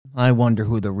I wonder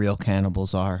who the real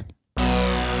cannibals are.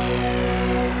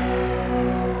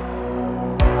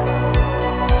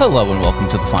 Hello and welcome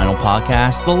to the final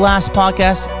podcast, the last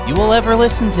podcast you will ever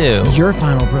listen to. Your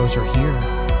final bros are here.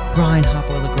 Brian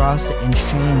Hopper LaGrasse and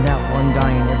Shane, that one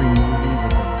guy in every movie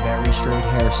with the very straight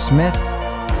hair, Smith.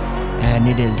 And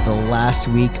it is the last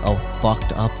week of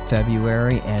fucked up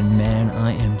February, and man,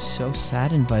 I am so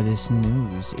saddened by this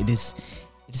news.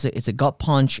 It's a gut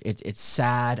punch. It's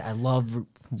sad. I love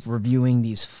reviewing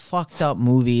these fucked up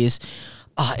movies.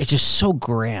 It's just so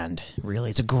grand, really.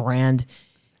 It's a grand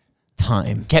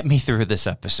time. Get me through this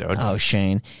episode. Oh,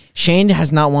 Shane. Shane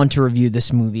has not wanted to review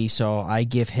this movie, so I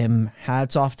give him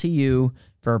hats off to you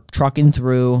for trucking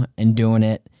through and doing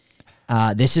it.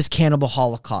 This is Cannibal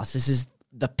Holocaust. This is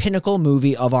the pinnacle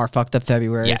movie of our fucked up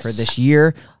February for this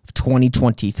year,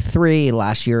 2023.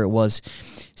 Last year it was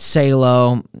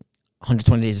Salo,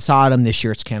 120 Days of Sodom. This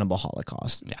year it's Cannibal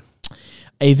Holocaust. Yeah.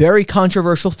 A very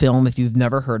controversial film if you've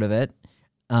never heard of it.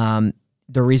 The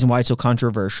reason why it's so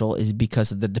controversial is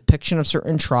because of the depiction of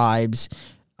certain tribes,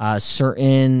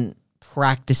 certain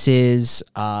practices.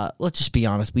 Let's just be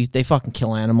honest. They fucking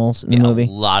kill animals in the movie.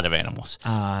 A lot of animals.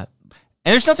 And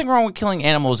there's nothing wrong with killing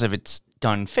animals if it's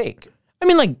done fake. I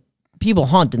mean, like, people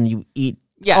hunt and you eat.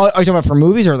 Yes. Are you talking about for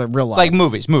movies or the real life? Like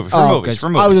movies. For movies. I was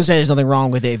going to say there's nothing wrong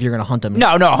with it if you're going to hunt them. No,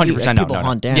 100%. People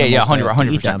hunt animals. Yeah,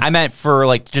 100%. I meant for,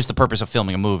 like, just the purpose of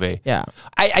filming a movie. Yeah.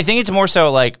 I think it's more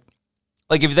so, like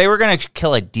if they were going to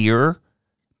kill a deer,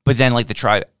 but then, like, the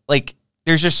tribe, like,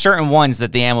 there's just certain ones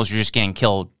that the animals are just getting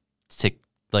killed to,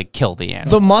 like, kill the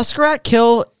animal. The muskrat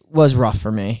kill was rough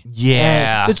for me.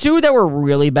 Yeah. And the two that were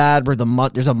really bad were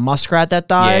there's a muskrat that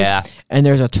dies, and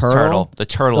there's a turtle. The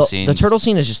turtle scene. The turtle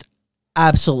scene is just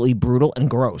absolutely brutal and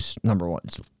gross. Number one,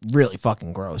 it's really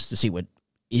fucking gross to see what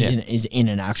is in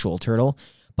an actual turtle.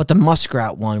 But the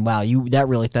muskrat one, wow,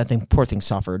 poor thing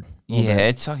suffered. Yeah,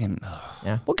 it's fucking.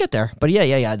 Yeah, we'll get there. But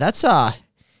yeah. That's why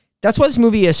this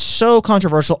movie is so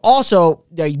controversial. Also,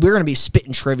 we're gonna be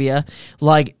spitting trivia.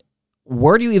 Like,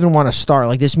 where do you even want to start?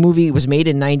 Like, this movie was made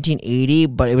in 1980,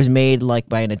 but it was made like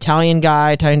by an Italian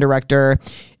director.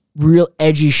 Real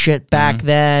edgy shit back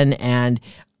then, and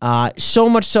so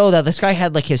much so that this guy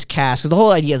had like his cast. Because the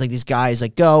whole idea is like these guys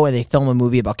like go and they film a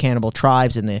movie about cannibal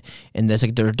tribes, and there's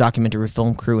like their documentary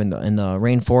film crew in the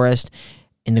rainforest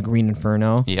in the Green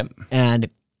Inferno. Yep. And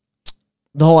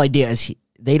the whole idea is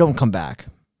they don't come back;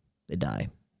 they die.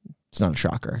 It's not a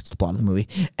shocker. It's the plot of the movie,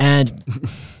 and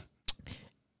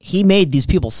he made these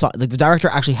people. Like, the director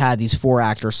actually had these 4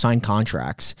 actors sign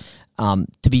contracts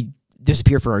to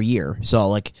disappear for a year. So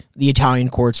like the Italian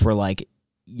courts were like,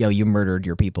 yo, you murdered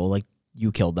your people, like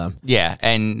you killed them. Yeah,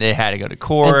 and they had to go to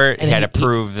court. And he had to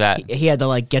prove that he had to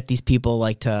like get these people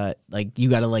like to like you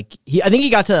got to like I think he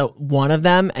got to one of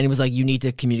them and he was like, you need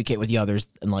to communicate with the others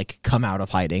and like come out of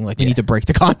hiding. Like we need to break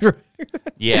the contract.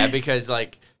 Yeah, because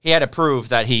like he had to prove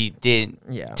that he did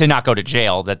to not go to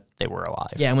jail, that they were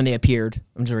alive. Yeah, and when they appeared,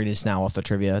 I'm just reading this now off the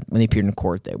trivia. When they appeared in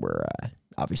court, they were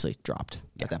obviously dropped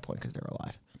at that point because they were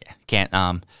alive. Yeah,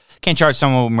 can't charge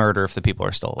someone with murder if the people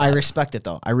are still alive. I respect it,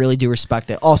 though. I really do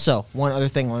respect it. Also, one other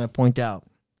thing I want to point out.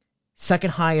 Second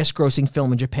highest grossing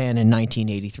film in Japan in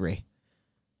 1983.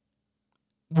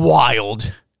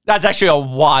 Wild. That's actually a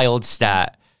wild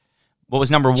stat. What was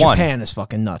number 1? Japan is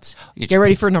fucking nuts. Get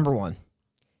ready for number 1.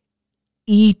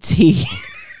 E.T.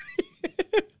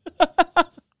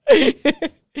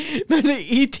 The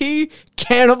E.T.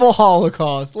 Cannibal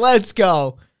Holocaust. Let's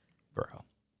go.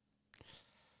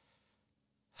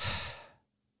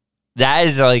 That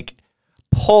is like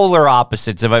polar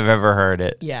opposites if I've ever heard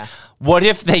it. Yeah. What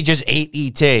if they just ate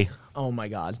E.T.? Oh, my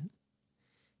God.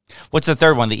 What's the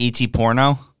third one? The E.T.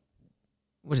 porno?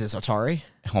 What is this, Atari?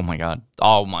 Oh, my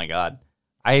God.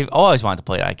 I always wanted to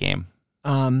play that game.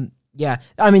 Yeah.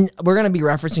 I mean, we're going to be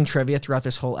referencing trivia throughout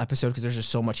this whole episode because there's just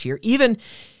so much here. Even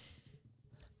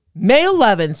May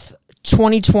 11th,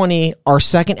 2020, our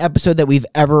second episode that we've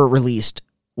ever released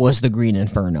was The Green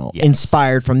Inferno,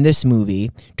 inspired from this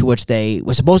movie, to which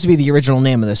was supposed to be the original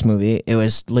name of this movie. It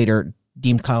was later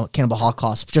deemed Cannibal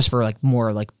Holocaust just for like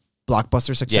more like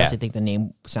blockbuster success. I think the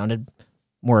name sounded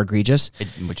more egregious.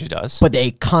 Which it does. But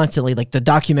they constantly, like the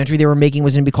documentary they were making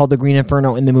was going to be called The Green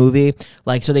Inferno in the movie.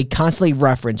 Like, so they constantly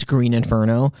reference Green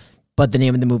Inferno, but the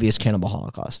name of the movie is Cannibal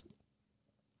Holocaust.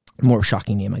 More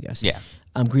shocking name, I guess. Yeah.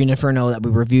 Green Inferno that we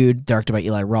reviewed, directed by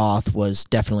Eli Roth, was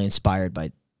definitely inspired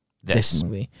by this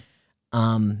movie.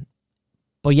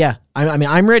 But yeah, I mean,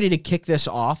 I'm ready to kick this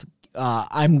off.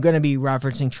 I'm going to be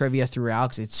referencing trivia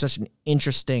throughout because it's such an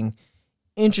interesting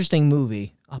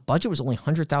movie. Budget was only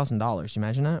 $100,000. You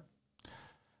imagine that?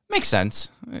 Makes sense.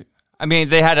 I mean,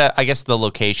 they had, I guess, the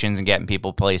locations and getting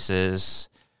people places,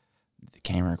 the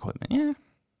camera equipment. Yeah.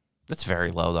 That's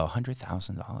very low, though.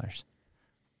 $100,000.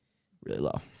 Really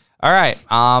low. All right.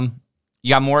 You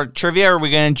got more trivia, or are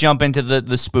we going to jump into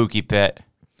the spooky pit?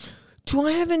 Do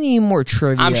I have any more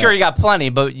trivia? I'm sure you got plenty,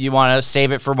 but you want to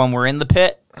save it for when we're in the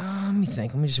pit? Let me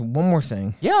think. Let me just one more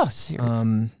thing. Yeah.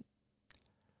 One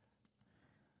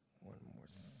more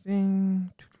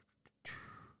thing.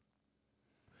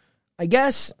 I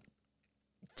guess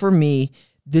for me,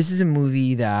 this is a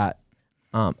movie that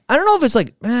I don't know if it's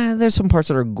like there's some parts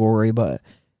that are gory, but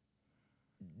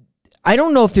I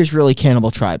don't know if there's really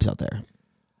cannibal tribes out there.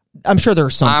 I'm sure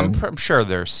there's some. I'm sure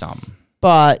there's some.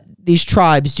 But these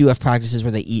tribes do have practices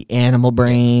where they eat animal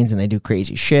brains and they do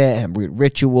crazy shit and have weird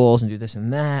rituals and do this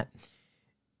and that.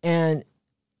 And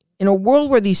in a world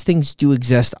where these things do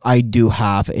exist, I do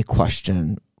have a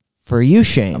question for you,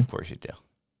 Shane. Of course you do.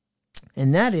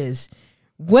 And that is,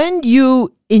 when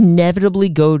you inevitably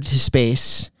go to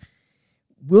space,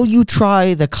 will you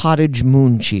try the cottage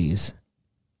moon cheese?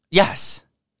 Yes.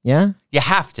 Yeah? You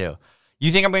have to.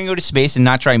 You think I'm going to go to space and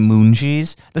not try moon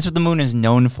cheese? That's what the moon is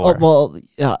known for. Oh, well,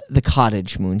 the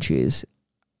cottage moon cheese.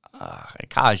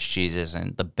 Cottage cheese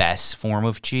isn't the best form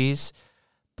of cheese,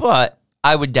 but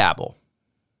I would dabble.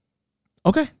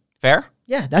 Okay. Fair?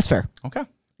 Yeah, that's fair. Okay.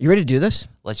 You ready to do this?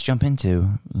 Let's jump into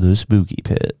the spooky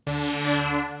pit.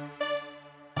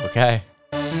 Okay.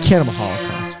 Cannibal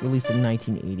Holocaust, released in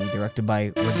 1980, directed by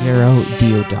Ruggero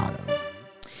Deodato.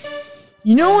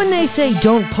 You know when they say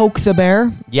don't poke the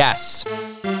bear? Yes.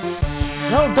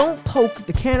 No, don't poke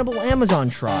the cannibal Amazon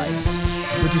tribes,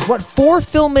 which is what 4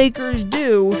 filmmakers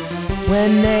do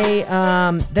when they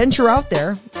venture out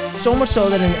there, so much so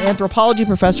that an anthropology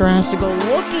professor has to go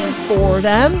looking for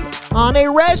them on a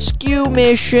rescue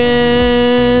mission.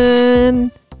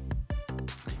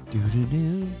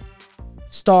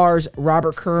 Stars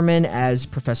Robert Kerman as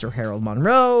Professor Harold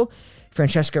Monroe,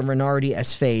 Francesca Renardi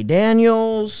as Faye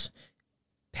Daniels,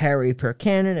 Perry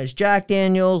Percannon as Jack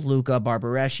Daniels, Luca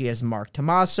Barbareschi as Mark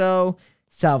Tommaso,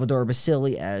 Salvador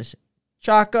Basili as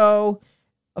Chaco,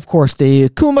 of course, the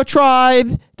Kuma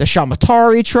tribe, the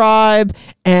Shamatari tribe,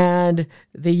 and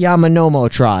the Yamanomo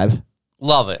tribe.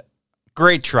 Love it.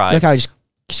 Great tribes. Look how I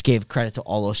just gave credit to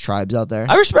all those tribes out there.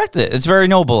 I respect it. It's very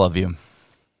noble of you.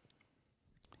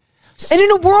 And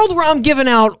in a world where I'm giving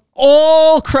out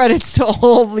all credits to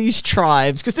all these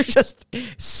tribes, because there's just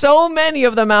so many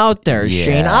of them out there, Yeah.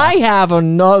 Shane, I have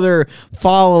another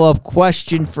follow-up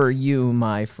question for you,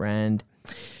 my friend.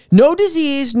 No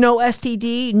disease, no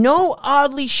STD, no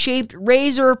oddly shaped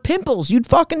razor pimples. You'd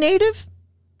fuck a native?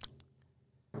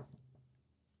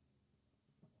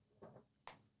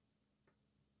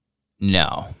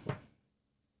 No.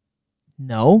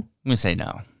 No? I'm going to say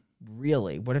no.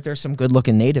 Really? What if there's some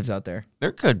good-looking natives out there?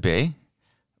 There could be.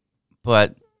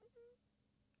 But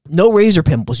no razor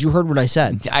pimples. You heard what I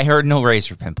said. I heard no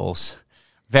razor pimples.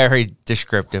 Very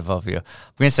descriptive of you. I'm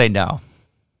going to say no.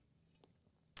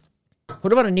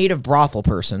 What about a native brothel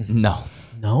person? No.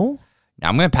 No? Now,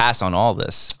 I'm going to pass on all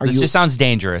this. This just sounds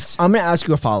dangerous. I'm going to ask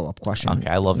you a follow-up question. Okay,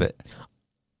 I love it.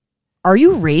 Are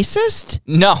you racist?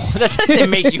 No, that doesn't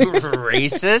make you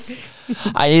racist.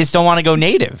 I just don't want to go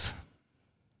native.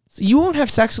 So you won't have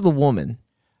sex with a woman.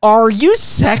 Are you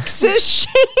sexist,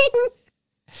 Shane?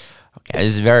 Okay,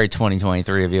 this is very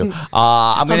 2023 of you.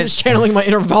 I'm just channeling my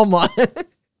inner Velma.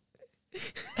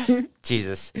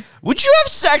 Jesus. Would you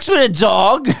have sex with a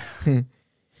dog?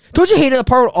 Don't you hate the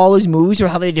part with all these movies where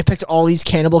how they depict all these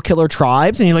cannibal killer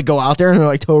tribes and you like go out there and they're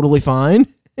like totally fine?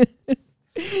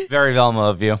 Very Velma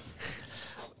of you.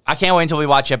 I can't wait until we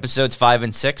watch episodes 5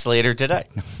 and 6 later today.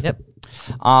 Yep.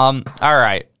 All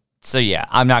right. So yeah,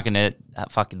 I'm not gonna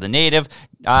fuck the native.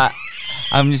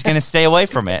 I'm just gonna stay away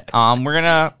from it. We're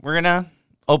gonna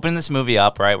open this movie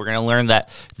up, right? We're gonna learn that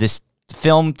this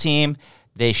film team,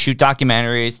 they shoot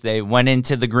documentaries. They went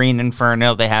into the Green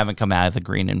Inferno. They haven't come out of the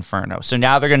Green Inferno. So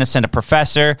now they're gonna send a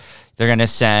professor. They're gonna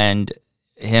send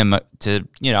him to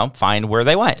find where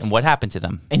they went and what happened to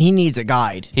them. And he needs a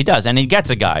guide. He does, and he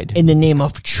gets a guide. In the name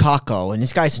of Chaco, and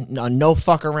this guy's a no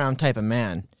fuck around type of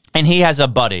man. And he has a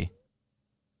buddy.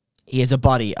 He has a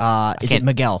buddy. Is it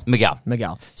Miguel?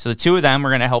 Miguel. So the two of them are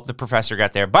going to help the professor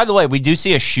get there. By the way, we do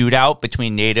see a shootout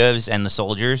between natives and the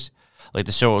soldiers. Like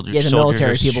the soldiers. Yeah, the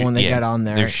military people when they get on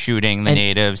there. They're shooting the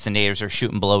natives. The natives are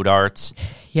shooting blow darts.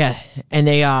 Yeah, and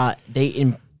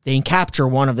they capture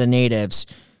one of the natives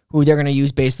who they're going to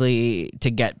use basically to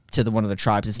get to one of the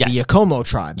tribes. It's the Yakomo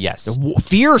tribe. Yes. The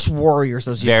fierce warriors,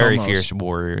 those Yakomos. Very fierce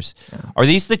warriors. Yeah. Are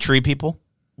these the tree people?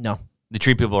 No. The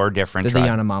tree people are different. They're the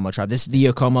Yanomamo tribe. This is the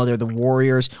Yokomo. They're the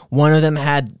warriors. One of them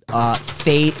had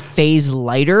phase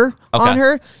lighter on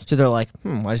her. So they're like,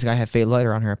 why does this guy have phase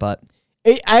lighter on her? But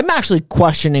I'm actually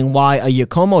questioning why a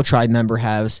Yokomo tribe member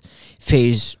has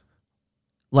phase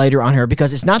lighter on her,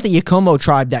 because it's not the Yokomo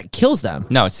tribe that kills them.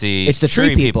 No, it's the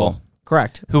tree people.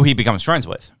 Correct. Who he becomes friends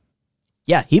with.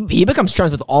 Yeah, he becomes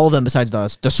friends with all of them besides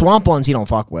the swamp ones he don't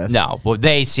fuck with. No, well,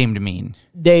 they seemed mean.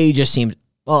 They just seemed...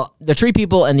 Well, the tree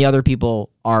people and the other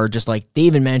people are just like, they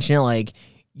even mention it, like,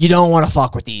 you don't want to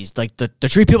fuck with these. Like, the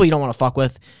tree people you don't want to fuck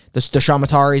with. The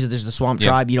Shamataris, there's the swamp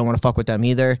tribe, you don't want to fuck with them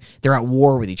either. They're at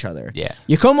war with each other. Yeah.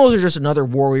 Yokomos are just another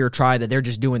warrior tribe that they're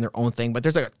just doing their own thing, but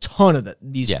there's like a ton of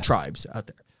these tribes out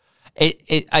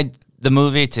there. The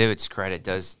movie, to its credit,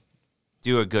 does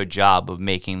do a good job of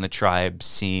making the tribe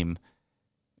seem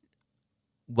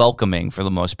welcoming for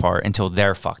the most part until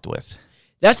they're fucked with.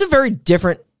 That's a very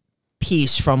different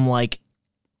piece from like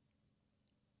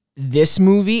this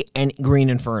movie and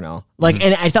Green Inferno. Like,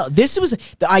 and I thought this was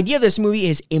the idea of this movie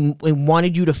is it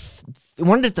wanted you to it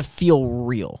wanted it to feel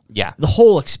real. Yeah, the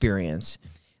whole experience.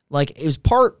 Like, it was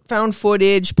part found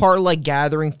footage, part like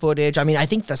gathering footage. I mean, I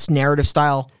think this narrative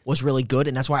style was really good,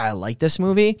 and that's why I like this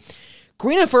movie.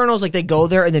 Green Inferno is like they go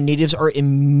there and the natives are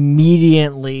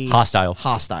immediately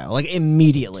hostile, like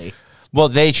immediately. Well,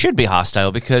 they should be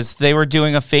hostile because they were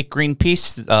doing a fake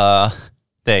Greenpeace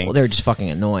thing. Well, they're just fucking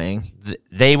annoying.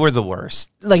 They were the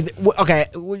worst. Like, okay,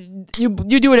 you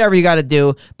do whatever you got to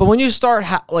do, but when you start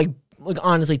like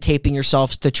honestly taping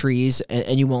yourselves to trees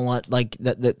and you won't let like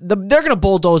they're gonna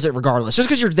bulldoze it regardless. Just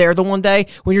because you're there the one day,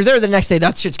 when you're there the next day,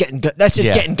 that shit's getting good. That's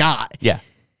just getting got. Yeah.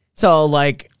 So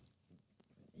like,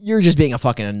 you're just being a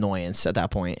fucking annoyance at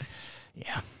that point.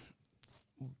 Yeah.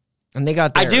 And they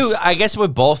got theirs. I guess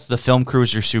with both, the film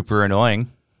crews are super annoying.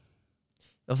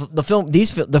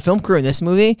 The film crew in this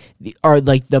movie are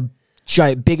like the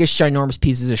biggest ginormous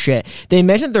pieces of shit. They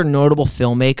mentioned they're notable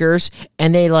filmmakers,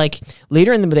 and they like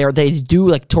later in they do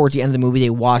like towards the end of the movie they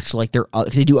watch like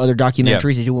they do other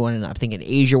documentaries. They do one in I think in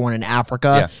Asia, one in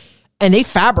Africa, and they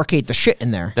fabricate the shit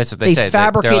in there. That's what they say.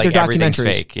 Fabricate like, their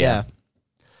documentaries. Fake, yeah.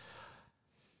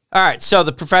 All right, so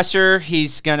the professor,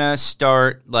 he's gonna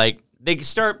start like. They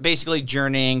start basically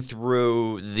journeying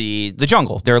through the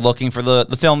jungle. They're looking for the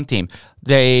film team.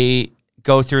 They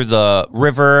go through the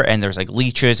river, and there's like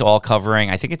leeches all covering.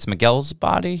 I think it's Miguel's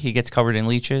body. He gets covered in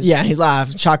leeches. Yeah, he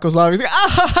laughs. Chaco's laughing. He's like, ah,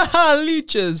 ha, ha, ha,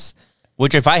 leeches.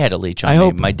 Which, if I had a leech on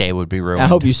me, my day would be ruined. I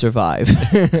hope you survive.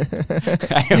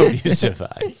 I hope you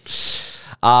survive.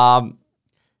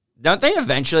 Don't they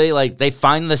eventually, like, they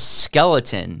find the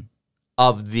skeleton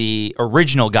of the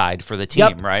original guide for the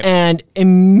team, right? And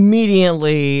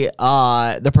immediately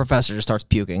the professor just starts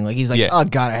puking. Like, he's like, oh,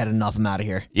 God, I had enough. I'm out of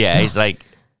here. Yeah, he's like,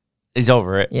 he's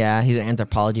over it. Yeah, he's an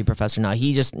anthropology professor now.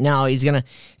 He's gonna.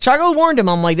 Chaco warned him.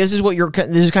 I'm like, this is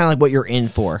kind of like what you're in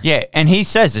for. Yeah, and he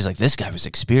says, he's like, this guy was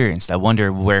experienced. I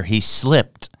wonder where he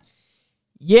slipped.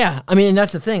 Yeah, I mean, and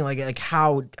that's the thing. Like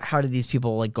how did these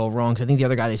people like go wrong? Because I think the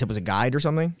other guy they said was a guide or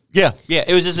something. Yeah,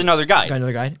 it was just another guide.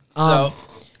 Another guide. So.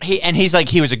 He's like,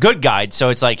 he was a good guide, so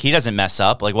it's like he doesn't mess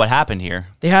up. Like, what happened here?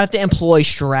 They have to employ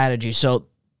strategy. So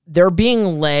they're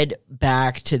being led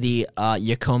back to the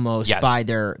Yokomos by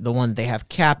the one they have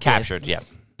captured. Yeah,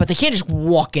 but they can't just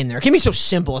walk in there. It can't be so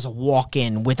simple as a walk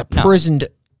in with a prisoned.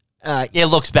 It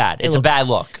looks bad. It's a bad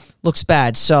look. Looks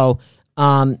bad. So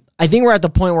I think we're at the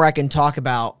point where I can talk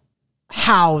about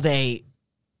how they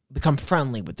become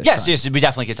friendly with the tribe. Yes, we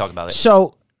definitely can talk about it.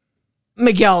 So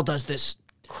Miguel does this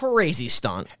crazy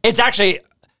stunt. It's actually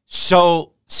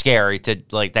so scary to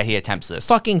like that he attempts this.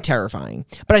 Fucking terrifying.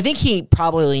 But I think he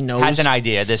probably knows. Has an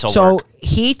idea this will work. So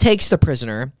he takes the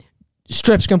prisoner,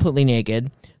 strips completely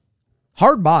naked.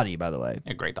 Hard body, by the way.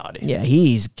 A great body. Yeah,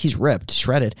 he's ripped,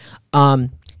 shredded.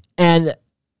 And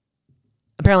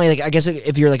apparently, like, I guess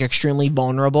if you're like extremely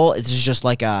vulnerable, it's just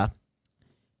like a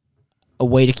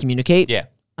way to communicate. Yeah.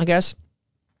 I guess.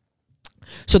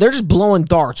 So they're just blowing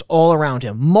darts all around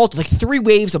him. Like 3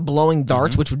 waves of blowing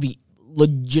darts, which would be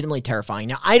legitimately terrifying.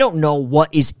 Now, I don't know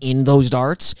what is in those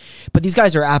darts, but these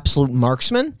guys are absolute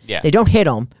marksmen. Yeah. They don't hit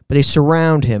him, but they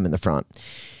surround him in the front.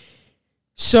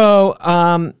 So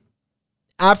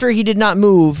after he did not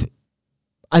move,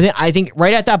 I think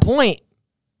right at that point,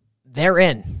 they're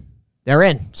in. They're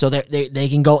in. So they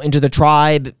can go into the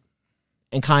tribe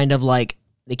and kind of like,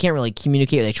 they can't really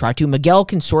communicate. They try to. Miguel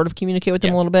can sort of communicate with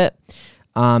them a little bit.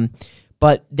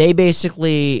 But they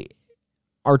basically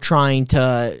are trying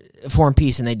to form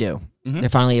peace, and they do. They're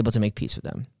finally able to make peace with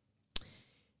them.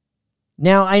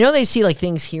 Now, I know they see like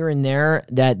things here and there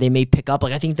that they may pick up.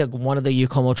 Like I think that one of the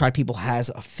Yakomo tribe people has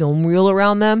a film reel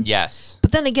around them. Yes.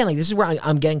 But then again, like this is where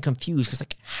I'm getting confused because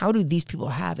like how do these people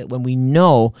have it when we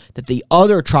know that the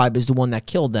other tribe is the one that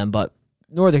killed them, but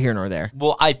neither here nor there.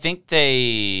 Well, I think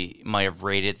they might have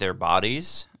raided their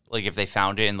bodies, like if they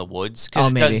found it in the woods.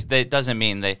 Cause maybe. That doesn't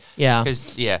mean they...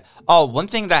 Yeah. Oh, one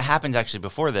thing that happens actually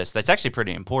before this that's actually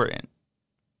pretty important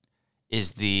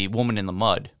is the woman in the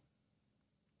mud.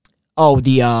 Oh,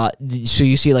 so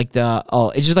you see like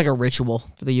it's just like a ritual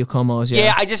for the Yokomos.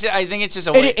 Yeah, I think it's just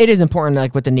a it is important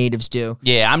like what the natives do.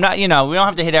 Yeah, I'm not, we don't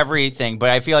have to hit everything, but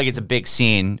I feel like it's a big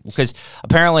scene because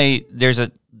apparently there's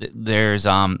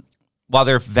while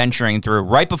they're venturing through,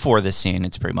 right before this scene,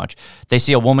 it's pretty much, they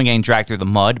see a woman getting dragged through the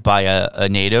mud by a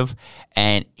native,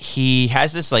 and he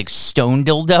has this like stone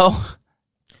dildo.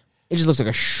 It just looks like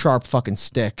a sharp fucking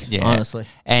stick, honestly.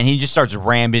 And he just starts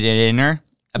ramming it in her.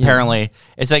 Apparently,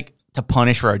 it's like to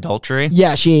punish for adultery.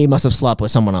 Yeah, she must have slept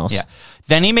with someone else. Yeah.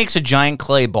 Then he makes a giant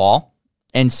clay ball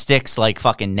and sticks like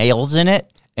fucking nails in it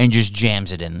and just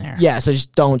jams it in there. Yeah, so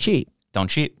just don't cheat. Don't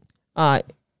cheat.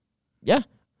 Yeah.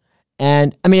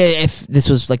 And I mean, if this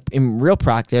was like in real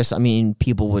practice, I mean,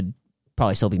 people would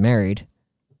probably still be married.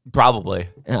 Probably.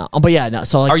 But yeah, no.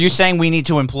 So like, are you saying we need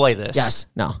to employ this? Yes.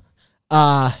 No.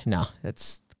 No.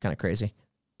 That's kind of crazy.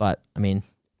 But I mean,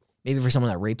 maybe for someone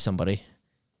that raped somebody.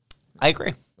 I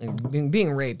agree. Like,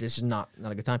 being raped, this is not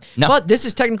a good time. No. But this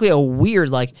is technically a weird,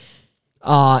 like,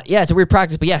 it's a weird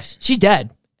practice. But yes, she's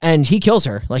dead, and he kills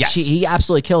her. Like, yes. he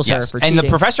absolutely kills her for cheating. And the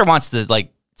professor wants to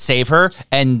like save her,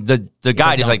 and the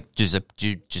guy is like, just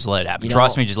let it happen.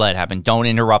 Trust me, just let it happen. Don't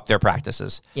interrupt their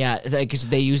practices. Yeah, because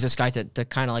they use this guy to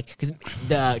kind of like, because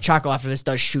the Chaco after this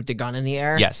does shoot the gun in the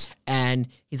air. Yes, and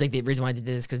he's like, the reason why they did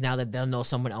this because now that they'll know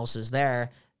someone else is there.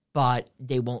 But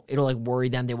they won't, it'll like worry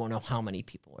them. They won't know how many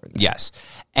people are there. Yes.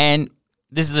 And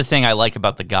this is the thing I like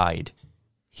about the guide.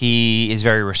 He is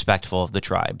very respectful of the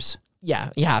tribes. Yeah,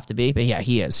 you have to be. But yeah,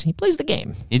 he is. He plays the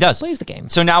game. He does. He plays the game.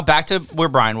 So now back to where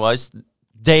Brian was.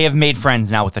 They have made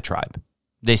friends now with the tribe.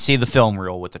 They see the film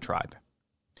reel with the tribe.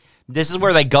 This is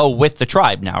where they go with the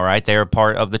tribe now, right? They're a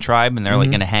part of the tribe and they're like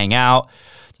going to hang out.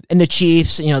 And the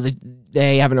chiefs,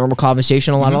 they have a normal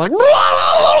conversation. A lot of like...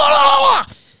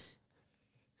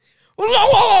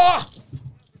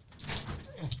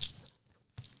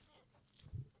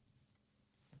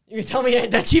 You can tell me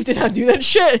that chief did not do that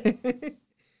shit.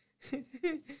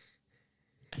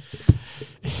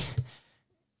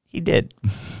 He did.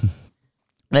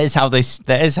 That is how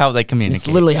they communicate. It's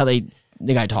literally how the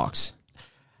guy talks.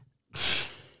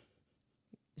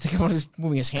 It's like what he's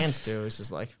moving his hands to. It's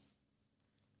just like,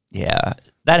 yeah,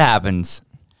 that happens.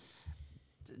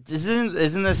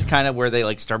 Isn't this kind of where they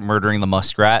like start murdering the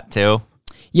muskrat too?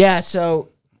 Yeah. So,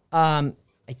 I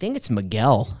think it's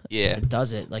Miguel. Yeah, that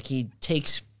does it. Like he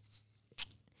takes.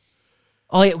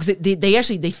 Oh yeah, because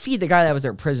they feed the guy that was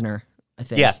their prisoner. I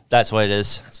think. Yeah, that's what it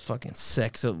is. That's fucking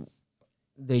sick. So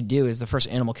they do is the first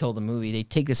animal kill of the movie. They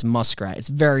take this muskrat. It's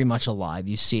very much alive.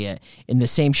 You see it in the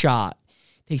same shot.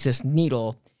 Takes this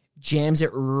needle, jams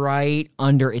it right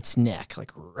under its neck,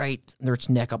 like right under its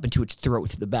neck, up into its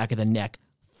throat, through the back of the neck.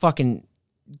 Fucking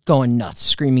going nuts,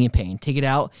 screaming in pain. Take it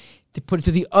out, to put it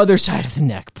to the other side of the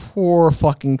neck. Poor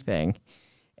fucking thing,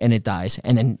 and it dies.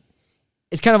 And then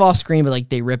it's kind of off screen, but like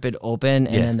they rip it open,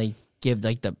 and then they give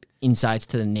like the insides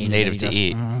to the native to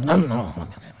eat. I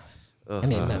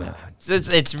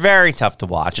It's very tough to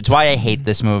watch. It's why I hate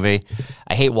this movie.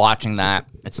 I hate watching that.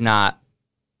 It's not.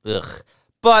 Ugh.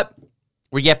 But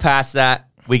we get past that.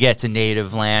 We get to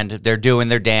native land. They're doing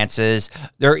their dances.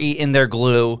 They're eating their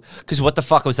glue. Because what the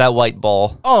fuck was that white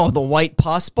ball? Oh, the white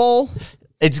pus bowl?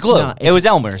 It's glue. No, it was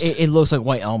Elmer's. It looks like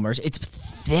white Elmer's. It's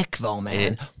thick, though,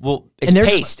 man. It's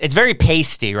paste. It's very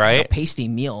pasty, right? It's a pasty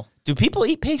meal. Do people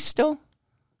eat paste still?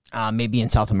 Maybe in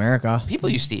South America. People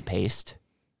used to eat paste.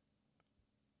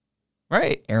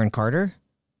 Right. Aaron Carter?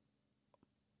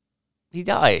 He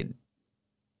died.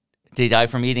 Did he die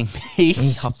from eating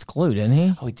paste? He huffed glue, didn't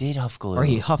he? Oh, he did huff glue. Or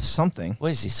he huffed something.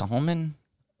 What is he, Solomon?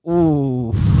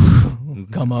 Ooh.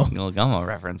 Gummo. Little Gummo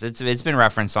reference. It's been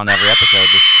referenced on every episode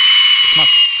this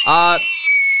month.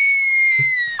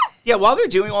 Yeah, while they're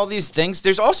doing all these things,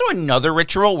 there's also another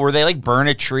ritual where they like burn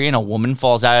a tree and a woman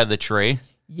falls out of the tree.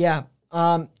 Yeah.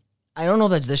 I don't know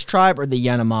if that's this tribe or the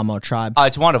Yanomamo tribe.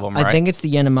 It's one of them, right? I think it's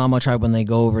the Yanomamo tribe when they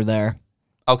go over there.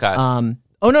 Okay. Oh,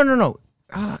 no.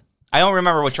 I don't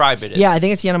remember what tribe it is. Yeah, I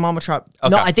think it's the Yanomamo tribe. Okay.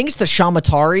 No, I think it's the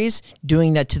Shamataris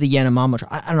doing that to the Yanomamo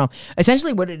tribe. I don't know.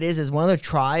 Essentially what it is one of the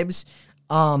tribes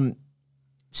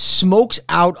smokes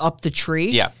out up the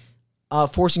tree. Yeah.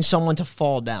 Forcing someone to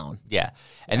fall down. Yeah.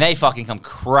 And they fucking come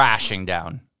crashing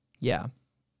down. Yeah.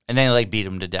 And then like beat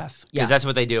him to death. Because that's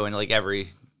what they do in like every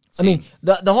scene. I mean,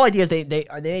 the whole idea is they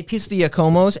made peace with the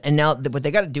Yakomos, and now what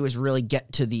they got to do is really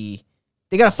get to they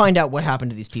got to find out what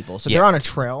happened to these people. So they're on a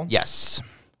trail. Yes.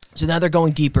 So now they're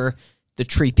going deeper. The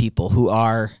tree people, who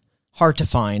are hard to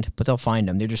find, but they'll find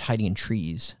them. They're just hiding in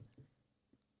trees.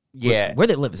 Yeah. Where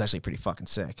they live is actually pretty fucking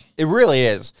sick. It really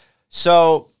is.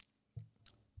 So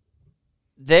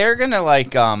they're gonna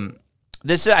like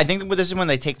I think this is when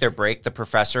they take their break. The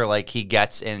professor, like, he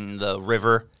gets in the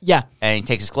river. Yeah. And he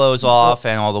takes his clothes off,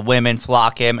 and all the women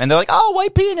flock him, and they're like, oh,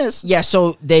 white penis. Yeah,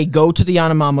 so they go to the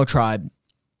Yanomamo tribe.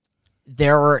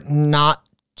 They're not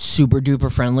super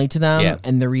duper friendly to them. Yeah.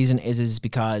 And the reason is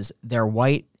because they're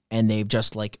white, and they've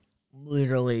just, like,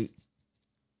 literally,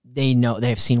 they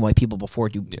have seen white people before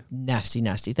do nasty,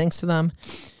 nasty things to them.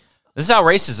 This is how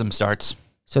racism starts.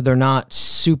 So they're not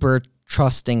super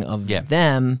trusting of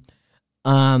them.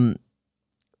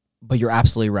 But you're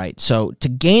absolutely right. So to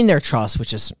gain their trust,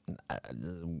 which is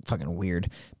fucking weird,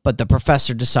 but the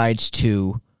professor decides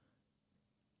to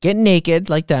get naked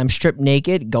like them, strip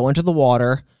naked, go into the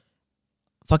water.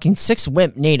 Fucking 6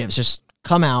 wimp natives just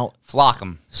come out, flock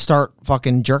them, start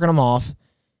fucking jerking them off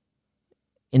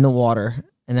in the water,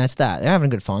 and that's that. They're having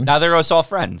good fun. Now they're all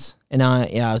friends. And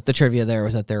the trivia there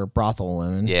was that they're brothel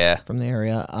women. from the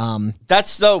area.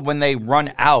 That's when they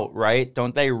run out, right?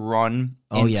 Don't they run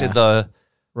into the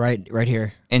right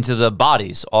here into the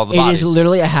bodies? All the bodies. It is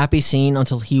literally a happy scene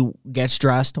until he gets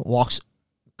dressed, walks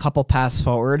a couple paths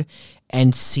forward,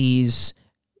 and sees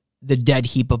the dead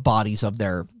heap of bodies of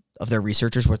their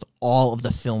researchers with all of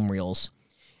the film reels,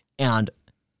 and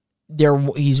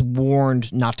he's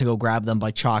warned not to go grab them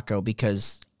by Chaco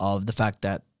because of the fact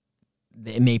that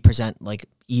it may present like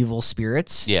evil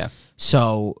spirits. Yeah.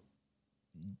 So,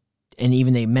 and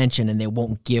even they mention, and they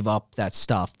won't give up that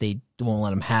stuff. They won't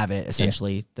let him have it.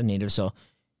 Essentially, the natives. So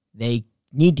they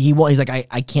need. He's like,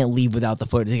 I can't leave without the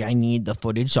footage. Like, I need the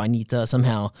footage, so I need to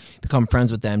somehow become friends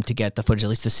with them to get the footage, at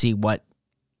least to see what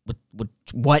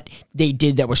they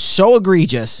did that was so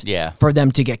egregious. For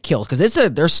them to get killed, because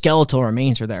their skeletal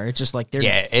remains are there. It's just like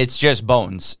it's just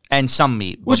bones and some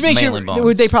meat, which makes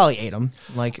bones. They probably ate them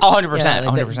like 100%,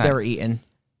 100%. They were eaten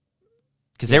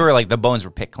because they were like the bones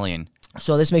were picked clean.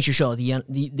 So this makes you show it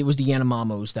was the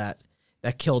Yanomamos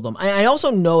that killed them. I also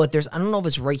know that I don't know if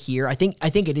it's right here. I think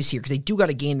it is here because they do got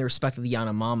to gain the respect of the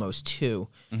Yanomamos too,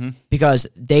 because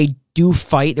they do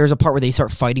fight. There's a part where they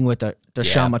start fighting with the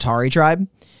Shamatari tribe.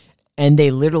 And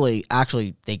they literally,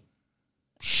 they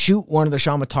shoot one of the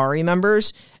Shamatari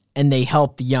members, and they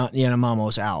help the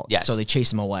Yanomamos out. Yes. So they chase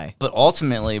them away. But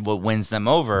ultimately, what wins them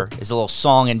over is a little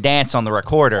song and dance on the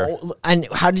recorder. Oh, and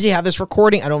how does he have this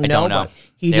recording? I don't know. But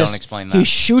they don't explain that. He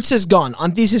shoots his gun,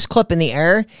 empties his clip in the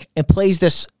air, and plays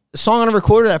this song on a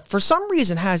recorder that, for some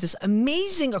reason, has this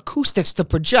amazing acoustics to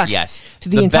project to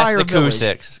the entire best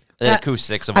acoustics. Village. The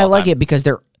acoustics of all I like time. it because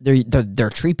they're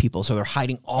tree people, so they're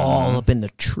hiding all up in the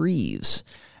trees.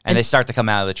 And they start to come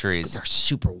out of the trees. They're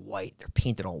super white. They're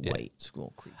painted all white. It's a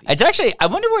little creepy. It's actually, I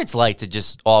wonder what it's like to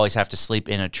just always have to sleep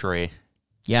in a tree.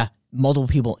 Yeah, multiple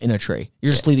people in a tree.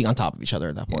 You're just sleeping on top of each other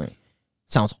at that point.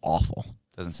 Sounds awful.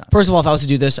 Doesn't sound. First of all, if I was to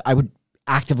do this, I would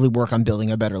actively work on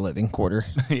building a better living quarter.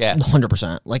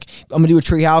 100%. Like, I'm gonna do a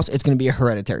tree house. It's gonna be a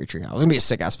hereditary tree house. It's gonna be a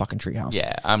sick ass fucking tree house.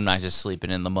 Yeah, I'm not just sleeping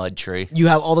in the mud tree. You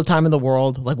have all the time in the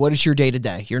world. Like, what is your day to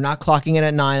day? You're not clocking in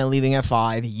at 9 and leaving at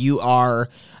 5. You are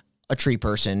a tree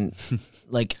person.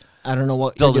 Like, I don't know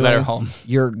what build you're a doing. better home.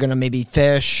 You're gonna maybe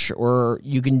fish, or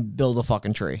you can build a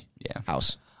fucking tree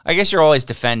house. I guess you're always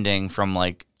defending from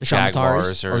like The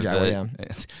jaguars or Jaguar,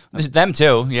 them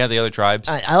too. Yeah, the other tribes.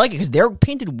 I like it because they're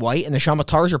painted white and the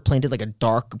Shamatars are painted like a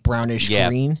dark brownish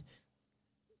green.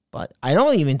 But I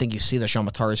don't even think you see the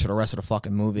Shamatars for the rest of the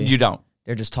fucking movie. You don't.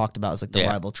 They're just talked about as like the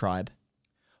rival tribe.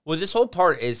 Well, this whole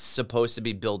part is supposed to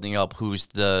be building up who's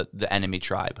the enemy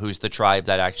tribe, who's the tribe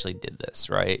that actually did this,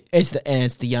 right? It's the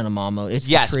Yanomamo. It's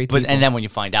the tree people. And then when you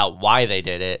find out why they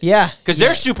did it, because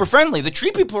they're super friendly. The tree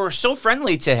people are so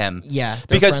friendly to him. Yeah,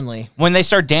 they're friendly. When they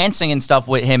start dancing and stuff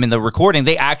with him in the recording,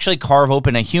 they actually carve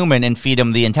open a human and feed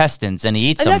him the intestines, and he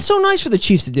eats them. And that's so nice for the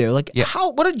chiefs to do. Like,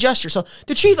 what a gesture. So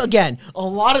the chief, again, a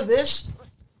lot of this.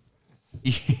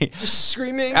 Just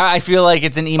screaming. I feel like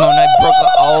it's an emo night.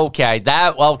 Okay,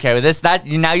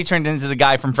 now you turned into the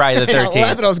guy from Friday the 13th.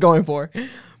 That's what I was going for.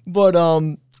 But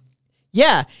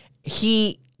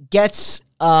he gets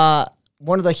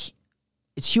one of the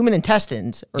it's human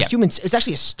intestines or human. It's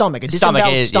actually a stomach, a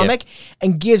disemboweled stomach,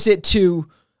 and gives it to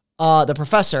the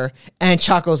professor. And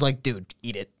Chaco's like, "Dude,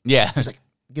 eat it." Yeah, he's like,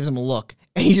 gives him a look,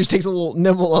 and he just takes a little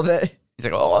nibble of it. He's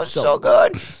like, "Oh, it's so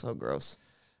good, so gross."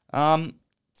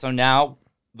 So now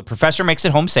the professor makes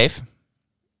it home safe.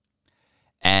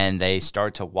 and they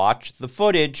start to watch the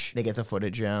footage. They get the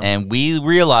footage, yeah. And we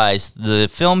realized the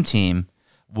film team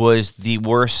was the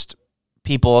worst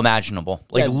people imaginable.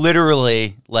 Like,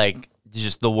 literally, like,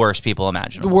 just the worst people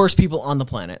imaginable. The worst people on the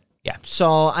planet. Yeah.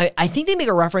 So I think they make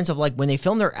a reference of, like, when they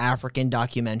filmed their African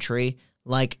documentary,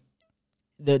 like,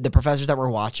 the professors that were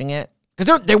watching it,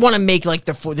 because they want to make, like,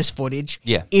 this footage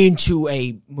into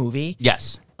a movie.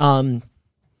 Yes.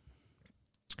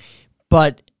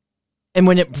 But, and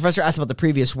when the professor asked about the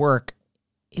previous work,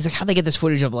 he's like, how'd they get this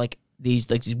footage of, like, these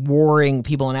warring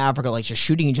people in Africa, like, just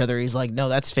shooting each other? He's like, no,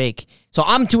 that's fake. So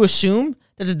I'm to assume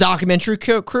that the documentary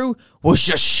crew was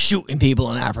just shooting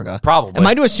people in Africa. Probably. Am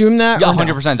I to assume that? Yeah,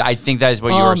 100%. I think that is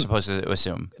what you were supposed to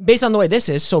assume. Based on the way this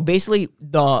is. So basically,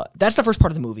 that's the first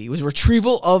part of the movie. It was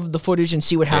retrieval of the footage and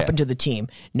see what happened to the team.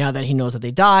 Now that he knows that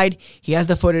they died, he has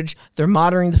the footage. They're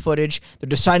monitoring the footage. They're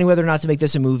deciding whether or not to make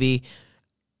this a movie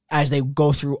as they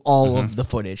go through all of the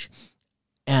footage.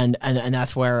 And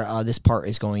that's where this part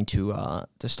is going to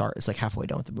start. It's like halfway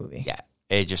done with the movie. Yeah,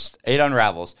 it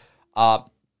unravels.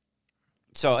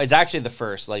 So it's actually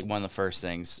one of the first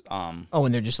things. And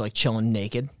they're just like chilling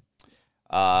naked.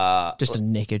 Just a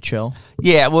naked chill.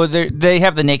 Yeah, well, they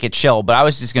have the naked chill, but I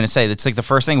was just gonna say that's like the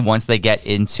first thing once they get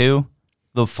into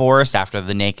the forest after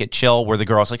the naked chill, where the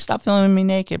girl's like, "Stop filming me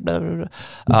naked." Blah, blah,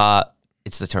 blah.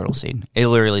 It's the turtle scene. It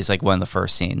literally is like one of the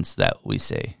first scenes that we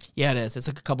see. Yeah, it is. It's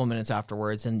like a couple minutes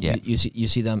afterwards, and you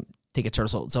see them take a turtle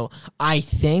salute. So I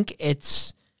think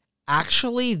it's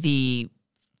actually the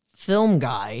film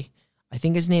guy. I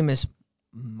think his name is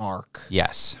Mark.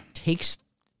 Yes. Takes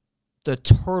the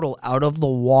turtle out of the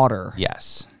water.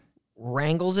 Yes.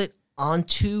 Wrangles it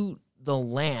onto the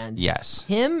land. Yes.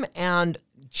 Him and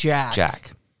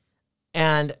Jack.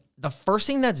 And the first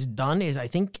thing that's done is, I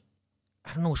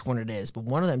don't know which one it is, but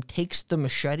one of them takes the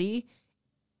machete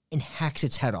and hacks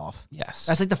its head off. Yes.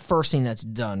 That's like the first thing that's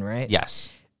done, right? Yes.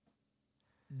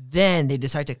 Then they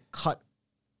decide to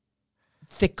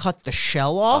thick cut the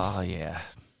shell off. Oh, yeah.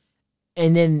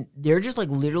 And then they're just like,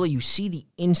 literally, you see the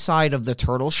inside of the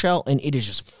turtle shell, and it is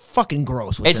just fucking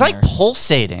gross. It's like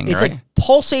pulsating. It's like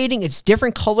pulsating. It's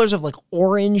different colors of like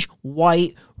orange,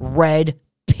 white, red,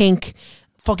 pink,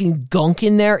 fucking gunk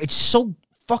in there. It's so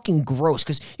fucking gross,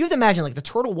 because you have to imagine, like, the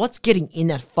turtle, what's getting in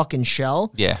that fucking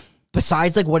shell? Yeah.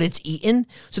 Besides, like, what it's eaten.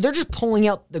 So they're just pulling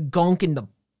out the gunk and the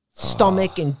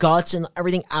stomach and guts and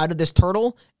everything out of this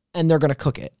turtle, and they're gonna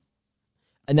cook it.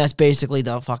 And that's basically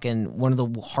the fucking one of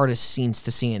the hardest scenes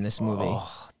to see in this movie.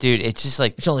 Oh, dude, it's just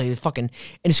like, it's only fucking,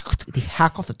 and they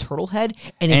hack off the turtle head,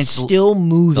 and it's still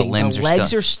moving. The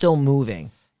legs are still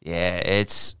moving. Yeah,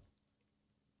 it's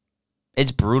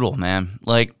brutal, man.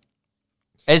 Like,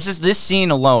 it's just this scene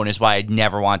alone is why I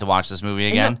never wanted to watch this movie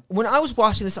again. You know, when I was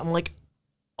watching this, I'm like,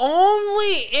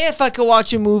 only if I could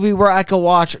watch a movie where I could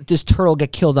watch this turtle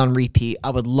get killed on repeat,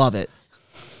 I would love it.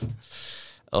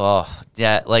 Oh,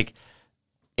 yeah, like,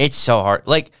 it's so hard.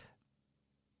 Like,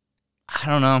 I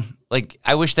don't know. Like,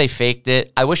 I wish they faked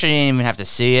it. I wish I didn't even have to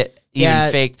see it.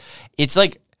 Faked. It's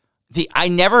like, I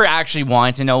never actually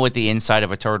wanted to know what the inside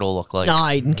of a turtle looked like. No,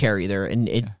 I didn't care either. And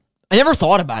I never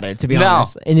thought about it, to be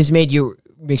honest. And it's makes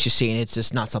you see, and it's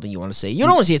just not something you want to see. You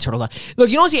don't want to see a turtle die. Look,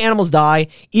 you don't want to see animals die.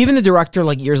 Even the director,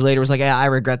 like, years later, was like, I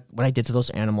regret what I did to those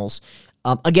animals.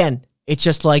 Again, it's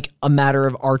just like a matter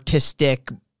of artistic.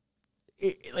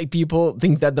 Like, people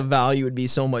think that the value would be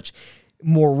so much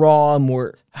more raw,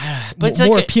 more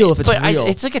appeal if it's real.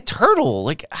 It's like a turtle.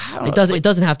 Like, it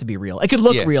doesn't have to be real. It could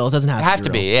look real. It doesn't have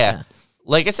to be real. Yeah.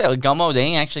 Like I said, with Gummo, they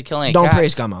ain't actually killing. Don't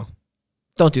praise Gummo.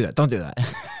 Don't do that. Don't do that.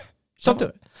 Don't do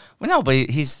it. Well, no, but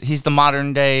he's the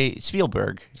modern day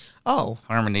Spielberg. Oh,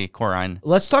 Harmony Korine.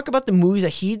 Let's talk about the movies that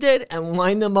he did and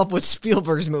line them up with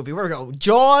Spielberg's movie. Where we go?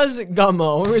 Jaws,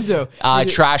 Gummo. What do we do?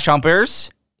 Trash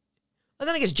Humpers. And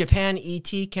then I guess Japan,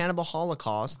 E.T., Cannibal,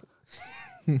 Holocaust.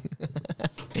 We're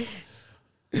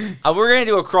going to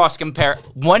do a cross-compare.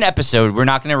 One episode, we're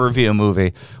not going to review a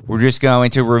movie. We're just going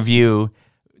to review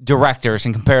directors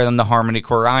and compare them to Harmony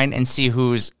Korine and see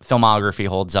whose filmography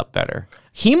holds up better.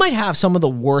 He might have some of the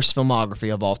worst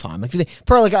filmography of all time. Like,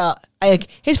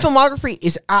 his filmography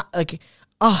is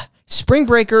Spring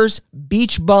Breakers,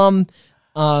 Beach Bum,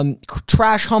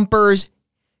 Trash Humpers,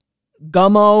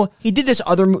 Gummo. He did this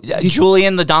other movie,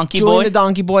 Julian the Donkey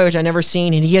Boy, which I never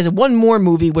seen, and he has one more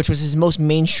movie, which was his most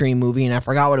mainstream movie, and I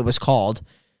forgot what it was called.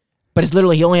 But it's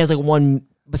literally, he only has like one.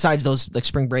 Besides those, like,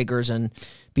 Spring Breakers and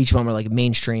Beach Bum are like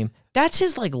mainstream. That's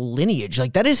his, like, lineage.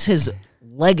 Like, that is his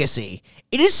legacy.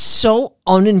 It is so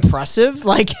unimpressive.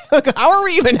 Like, how are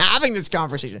we even having this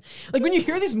conversation? Like, when you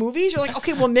hear these movies, you're like,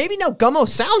 okay, well, maybe now Gummo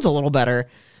sounds a little better.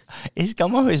 Is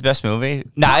Gummo his best movie?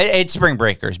 Nah, it's Spring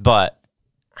Breakers, but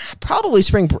Probably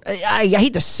Spring. I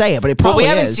hate to say it, but it But probably we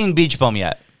haven't is. seen Beach Bum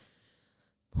yet.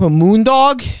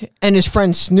 Moondog and his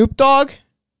friend Snoop Dogg.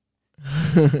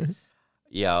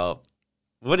 Yo,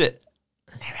 what it?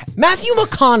 Matthew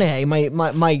McConaughey,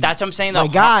 my That's what I'm saying. My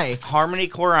guy. Harmony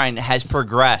Korine has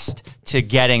progressed to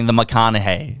getting the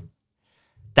McConaughey.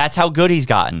 That's how good he's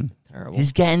gotten. Terrible.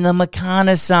 He's getting the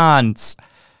McConaissance.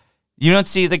 You don't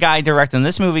see the guy directing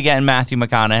this movie getting Matthew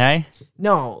McConaughey.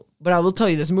 No, but I will tell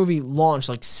you, this movie launched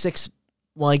like 6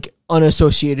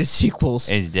 unassociated sequels.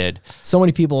 It did. So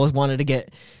many people wanted to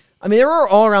get. I mean, they were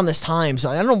all around this time, so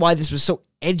I don't know why this was so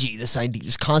edgy. This idea,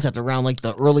 this concept around like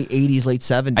the early '80s, late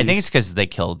 '70s. I think it's because they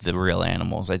killed the real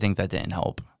animals. I think that didn't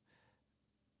help.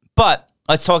 But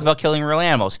let's talk about killing real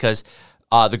animals, because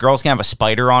the girls can have a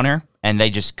spider on her, and they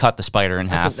just cut the spider in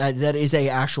half. That is a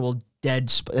actual dead.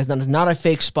 That's not a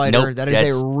fake spider. Nope, that is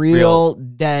that's a real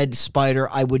dead spider.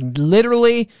 I would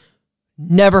literally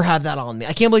never have that on me.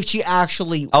 I can't believe she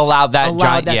actually allowed that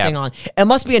thing on. It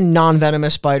must be a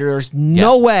non-venomous spider. There's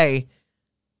no way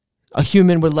a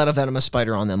human would let a venomous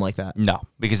spider on them like that. No,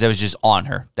 because it was just on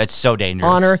her. That's so dangerous.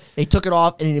 On her, they took it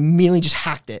off and it immediately just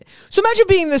hacked it. So imagine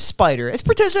being this spider. It's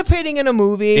participating in a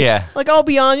movie. Yeah. Like, I'll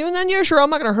be on you, and then, yeah, sure, I'm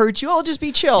not going to hurt you. I'll just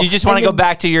be chill. You just want to go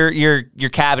back to your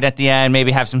cabin at the end,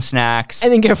 maybe have some snacks.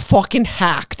 And then get fucking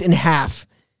hacked in half.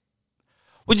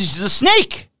 Which is the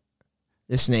snake.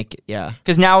 The snake, yeah.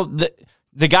 Because now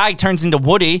the guy turns into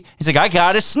Woody. He's like, I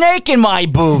got a snake in my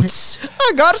boots.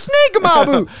 I got a snake in my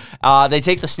boot. They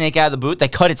take the snake out of the boot. They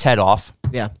cut its head off.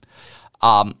 Yeah.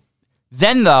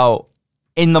 Then, though,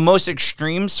 in the most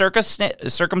extreme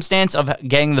circumstance of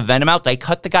getting the venom out, they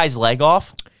cut the guy's leg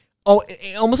off. Oh,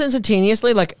 almost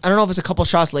instantaneously. Like, I don't know if it's a couple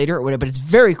shots later or whatever, but it's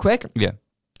very quick. Yeah.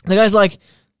 The guy's like,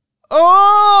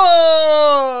 oh!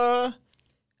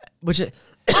 Which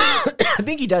I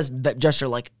think he does that gesture,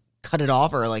 like, cut it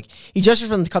off, or like he gestures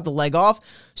for them to cut the leg off.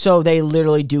 So they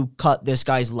literally do cut this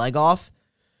guy's leg off.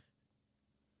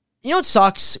 You know what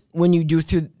sucks when you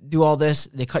do all this?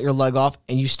 They cut your leg off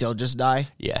and you still just die.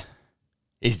 Yeah,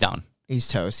 he's done. He's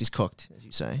toast. He's cooked, as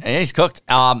you say. And he's cooked.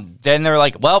 Then they're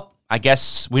like, well, I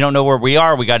guess we don't know where we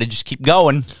are. We got to just keep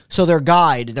going. So their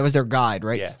guide, that was their guide,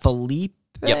 right? Yeah. Felipe.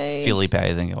 Yep, Felipe.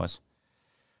 I think it was.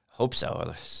 Hope so.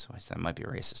 Otherwise, that might be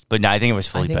racist. But no, I think it was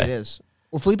Felipe. I think it is.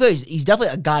 Well, Felipe, he's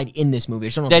definitely a guide in this movie.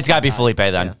 That's got to be Felipe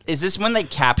then. Yeah. Is this when they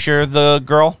capture the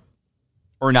girl?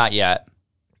 Or not yet?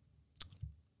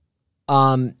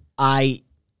 I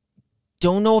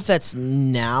don't know if that's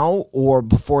now or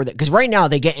before that. Because right now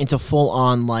they get into full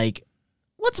on, like,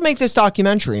 let's make this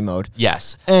documentary mode.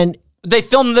 Yes. And they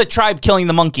filmed the tribe killing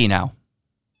the monkey now.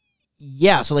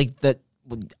 Yeah, so like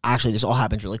actually this all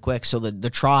happens really quick. So the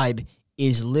tribe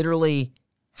is literally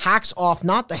hacks off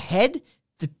not the head,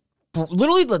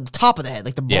 literally the top of the head,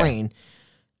 like the brain,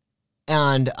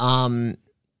 and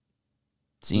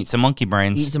eat some monkey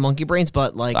brains. Eat some monkey brains,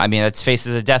 but like, I mean, that's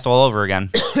faces of death all over again.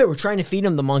 We're trying to feed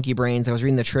him the monkey brains. I was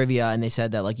reading the trivia, and they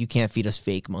said that like you can't feed us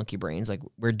fake monkey brains. Like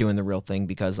we're doing the real thing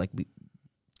because like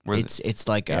it's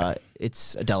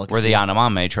a delicacy. We're the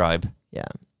Yanomami tribe. Yeah.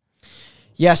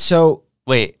 Yeah. So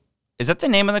wait, is that the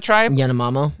name of the tribe?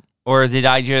 Yanomamo, or did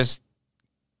I just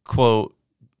quote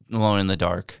Alone in the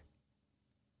Dark?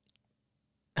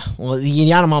 Well, the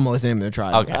Yanomamo is the name of the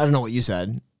tribe. Okay. I don't know what you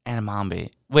said. Yanomami.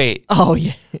 Wait. Oh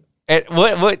yeah.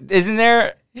 What isn't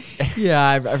there? Yeah,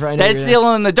 I know that's the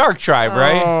Alone in the Dark tribe,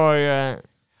 right? Oh yeah.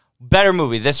 Better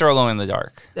movie, this or Alone in the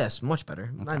Dark? Yes, much better.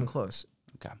 Okay. Not even close.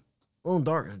 Okay. Alone in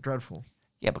the Dark is dreadful.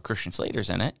 Yeah, but Christian Slater's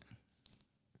in it.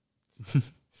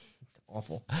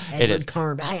 Awful. It is.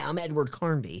 Carnby. Hi, I'm Edward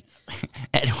Carnby.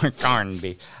 Edward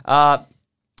Carnby.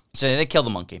 So they kill the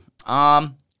monkey.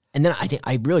 And then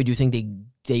I really do think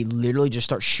they literally just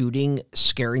start shooting,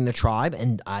 scaring the tribe,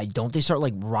 and don't they start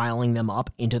like riling them up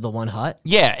into the one hut?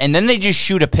 Yeah, and then they just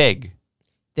shoot a pig.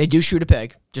 They do shoot a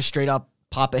pig, just straight up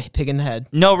pop a pig in the head.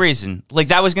 No reason. Like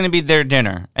that was going to be their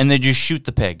dinner, and they just shoot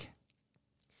the pig.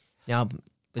 Now,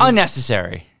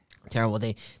 unnecessary. Terrible.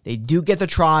 They do get the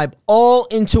tribe all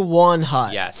into one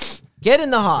hut. Yes. Get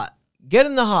in the hut. Get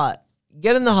in the hut.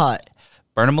 Get in the hut.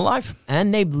 Burn them alive.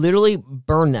 And they literally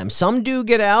burn them. Some do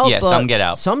get out. Yeah, some get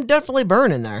out. Some definitely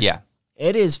burn in there. Yeah.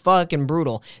 It is fucking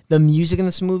brutal. The music in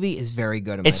this movie is very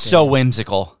good. It's so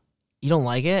whimsical. You don't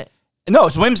like it? No,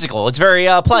 it's whimsical. It's very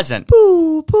pleasant.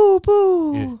 Boo, boo,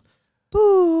 boo. Yeah.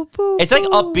 Boo, boo, it's like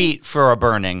upbeat for a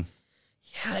burning.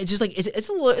 Yeah, it's just like, it's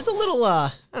a little,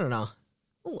 I don't know,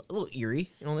 a little eerie.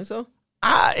 You don't think so?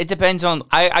 It depends on.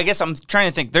 I guess I'm trying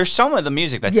to think. There's some of the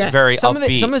music that's very upbeat.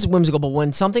 Some of it's whimsical, but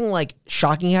when something like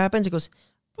shocking happens, it goes,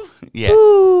 yeah,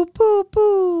 boo, boo,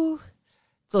 boo.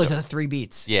 It's always the 3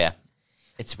 beats. Yeah,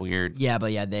 It's weird. Yeah,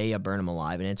 but yeah, they burn him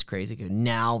alive, and it's crazy.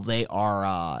 Now they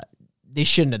are. They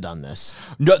shouldn't have done this.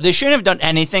 No, they shouldn't have done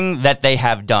anything that they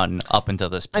have done up until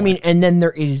this point. I mean, and then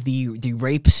there is the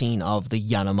rape scene of the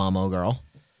Yanomamo girl.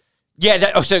 Yeah,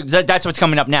 that's what's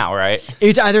coming up now, right?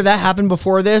 It's either that happened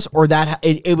before this, or that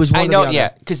it was one I know, or the other. yeah,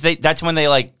 because that's when they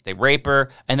rape her,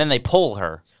 and then they pull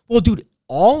her. Well, dude,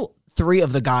 all three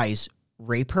of the guys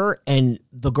rape her, and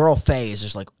the girl Faye is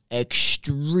just like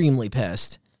extremely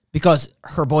pissed because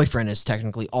her boyfriend is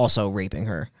technically also raping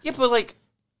her. Yeah, but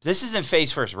this isn't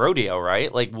Faye's first rodeo,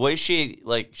 right? What is she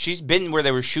she's been where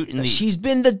they were shooting She's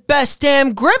been the best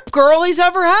damn grip girl he's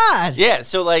ever had. Yeah,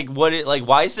 so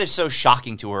why is this so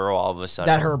shocking to her all of a sudden?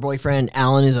 That her boyfriend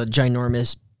Alan is a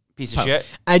ginormous piece of shit.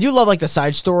 I do love the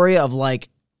side story of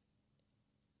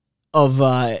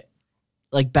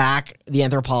back the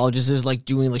anthropologist is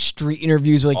doing street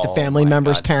interviews with the family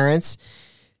members' parents.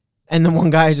 And then one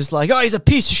guy is just oh, he's a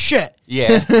piece of shit.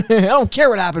 Yeah. I don't care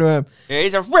what happened to him. Yeah,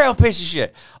 he's a real piece of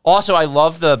shit. Also, I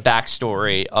love the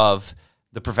backstory of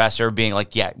the professor being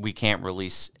yeah, we can't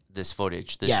release this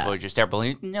footage. This footage is terrible.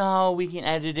 No, we can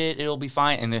edit it. It'll be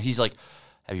fine. And then he's like,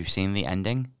 have you seen the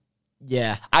ending?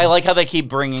 Yeah. I like how they keep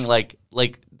bringing,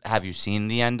 have you seen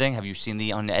the ending? Have you seen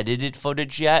the unedited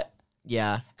footage yet?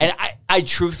 Yeah. And I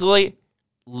truthfully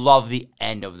love the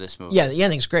end of this movie. Yeah, the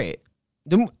ending's great.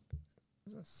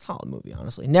 Solid movie,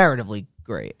 honestly. Narratively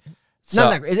great. It's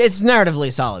narratively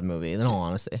a solid movie, in all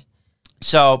honesty.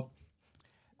 So,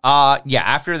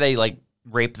 after they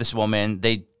rape this woman,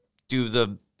 they do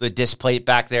the disc plate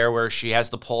back there where she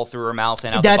has the pole through her mouth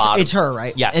and out the bottom. It's her,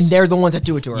 right? Yes. And they're the ones that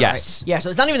do it to her, yes. right? Yeah, so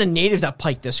it's not even the natives that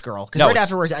pike this girl. Because right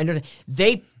afterwards, I know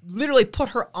they literally put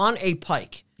her on a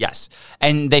pike. Yes.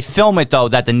 And they film it, though,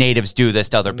 that the natives do this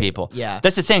to other people. Yeah.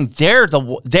 That's the thing. They're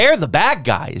the bad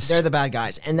guys. They're the bad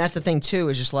guys. And that's the thing, too,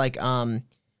 is just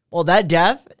that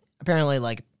death, apparently,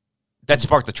 that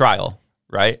sparked the trial,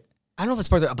 right? I don't know if it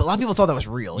sparked it, but a lot of people thought that was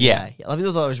real. Yeah. A lot of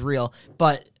people thought it was real.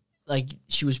 But,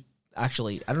 she was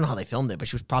actually, I don't know how they filmed it, but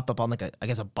she was propped up on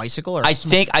a bicycle or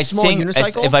small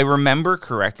unicycle. If I remember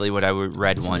correctly, what I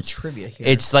read once, trivia here.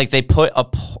 It's they put a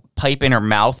pipe in her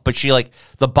mouth, but she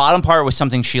the bottom part was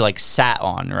something she sat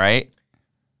on, right?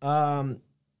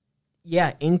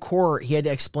 Yeah. In court, he had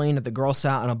to explain that the girl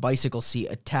sat on a bicycle seat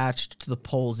attached to the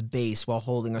pole's base while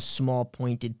holding a small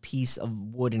pointed piece of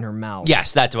wood in her mouth.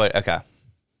 Yes, that's what. Okay.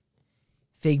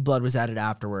 Fake blood was added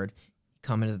afterward.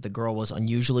 Commented that the girl was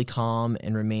unusually calm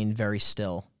and remained very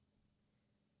still.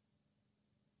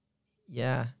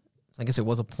 Yeah. I guess it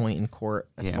was a point in court.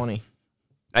 That's funny.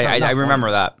 I remember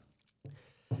that.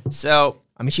 So,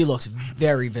 I mean, she looks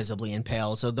very visibly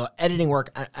impaled. So the editing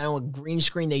work, I don't know what green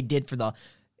screen they did for it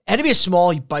had to be a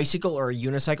small bicycle or a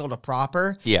unicycle to prop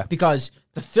her. Yeah. Because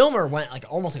the filmer went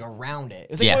almost around it.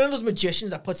 It was one of those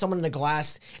magicians that put someone in a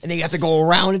glass and they have to go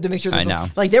around it to make sure. I know.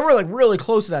 They were really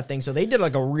close to that thing, so they did a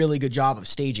really good job of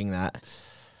staging that.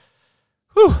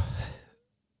 Whew.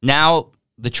 Now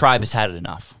the tribe has had it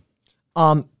enough.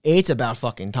 It's about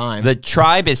fucking time. The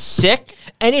tribe is sick,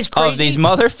 and it's crazy of these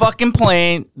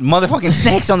motherfucking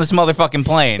snakes on this motherfucking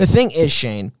plane. The thing is,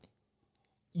 Shane,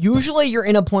 usually you're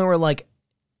in a point where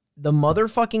the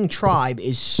motherfucking tribe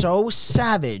is so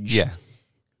savage. Yeah.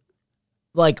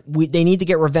 They need to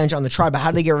get revenge on the tribe, but how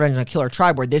do they get revenge on a killer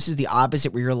tribe? Where this is the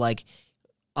opposite, where you're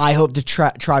I hope the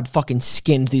tribe fucking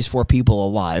skins these 4 people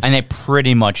alive. And they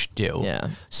pretty much do. Yeah.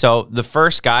 So the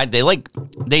first guy,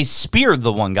 they speared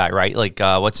the one guy, right?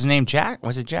 What's his name? Jack?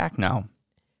 Was it Jack? No.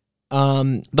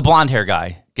 The blonde hair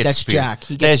guy gets that's speared. Jack.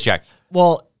 That is Jack.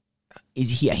 Well,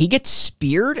 he gets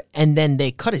speared and then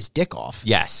they cut his dick off.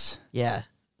 Yes. Yeah.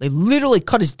 They literally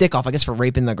cut his dick off, I guess, for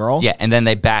raping the girl. Yeah, and then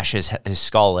they bash his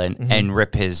skull in and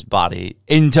rip his body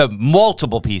into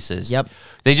multiple pieces. Yep.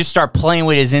 They just start playing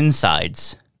with his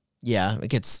insides. Yeah, it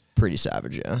gets pretty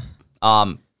savage, yeah.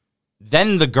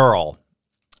 Then the girl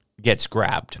gets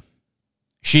grabbed.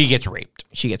 She gets raped.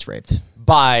 She gets raped.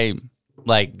 By,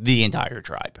 the entire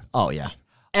tribe. Oh, yeah.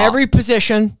 Every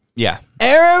position. Yeah.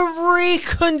 Every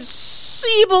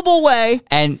conceivable way.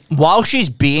 And while she's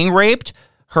being raped,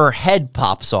 her head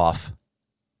pops off.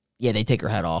 Yeah, they take her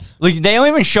head off. They don't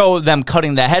even show them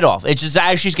cutting the head off. It's just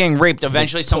as she's getting raped,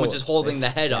 eventually someone's just holding the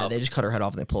head up. They just cut her head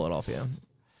off and they pull it off, yeah.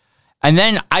 And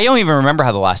then I don't even remember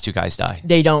how the last 2 guys die.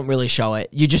 They don't really show it.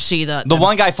 You just see the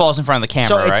one guy falls in front of the camera,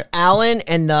 so it's right? Alan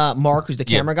and Mark, who's the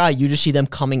camera guy. You just see them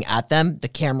coming at them. The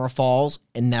camera falls,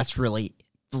 and that's really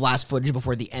the last footage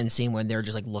before the end scene when they're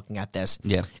just looking at this.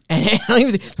 Yeah.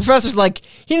 And the professor's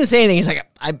he didn't say anything. He's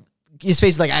his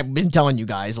face is I've been telling you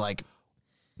guys.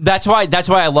 That's why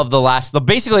I love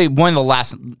basically one of the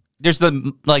last there's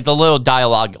the little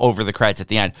dialogue over the credits at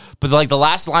the end, but like the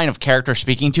last line of characters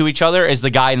speaking to each other is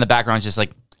the guy in the background just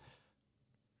like,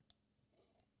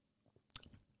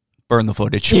 burn the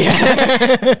footage.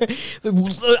 Yeah.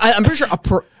 I'm pretty sure a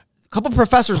couple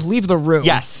professors leave the room.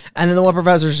 Yes. And then the one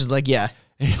professor's just like, yeah.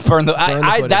 burn the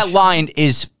footage. That line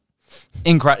is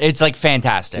incredible. It's like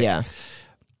fantastic. Yeah.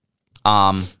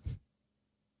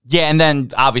 Yeah, and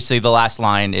then obviously the last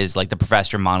line is like the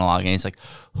professor monologue, and he's like,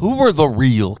 who were the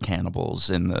real cannibals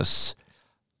in this?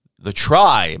 The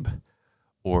tribe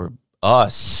or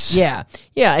us? Yeah.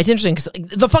 Yeah, it's interesting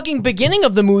because the fucking beginning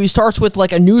of the movie starts with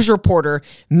like a news reporter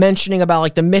mentioning about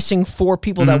like the missing 4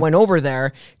 people that went over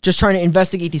there just trying to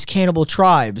investigate these cannibal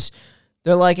tribes.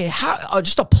 They're like,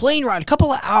 just a plane ride, a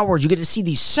couple of hours, you get to see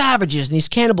these savages and these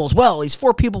cannibals. Well, these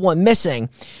 4 people went missing,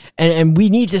 and we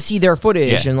need to see their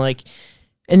footage. Yeah.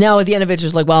 And now at the end of it, it's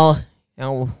just like, well,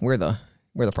 we're the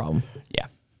problem. Yeah.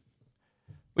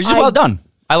 Which is well done.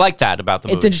 I like that about the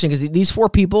movie. It's interesting because these 4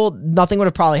 people, nothing would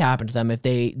have probably happened to them if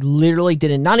they literally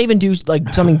didn't, not even do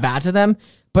like something bad to them,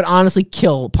 but honestly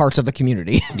kill parts of the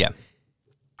community. Yeah.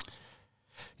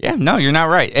 Yeah, no, you're not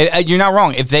right. You're not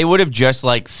wrong. If they would have just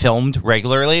like filmed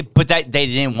regularly, but they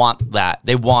didn't want that.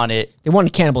 They wanted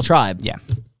Cannibal Tribe. Yeah,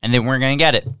 and they weren't going to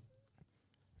get it.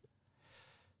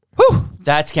 Whew,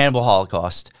 that's Cannibal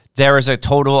Holocaust. There is a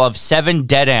total of 7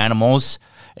 dead animals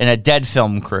and a dead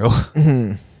film crew.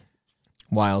 Mm-hmm.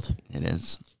 Wild. It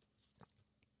is.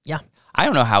 Yeah. I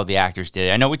don't know how the actors did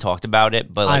it. I know we talked about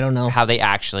it, but like, I don't know how they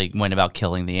actually went about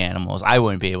killing the animals. I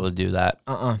wouldn't be able to do that.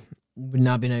 Would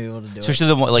not been able to do Especially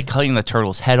the one, like cutting the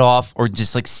turtle's head off or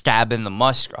just like stabbing the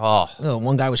musk. Oh,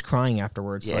 one guy was crying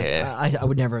afterwards. Yeah. Like, I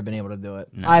would never have been able to do it.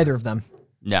 No. Either of them.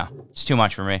 No, it's too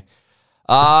much for me.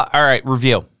 All right,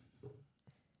 review.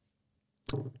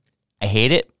 I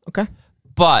hate it. Okay.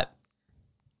 But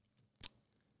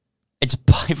it's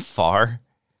by far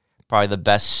probably the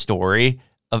best story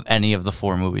of any of the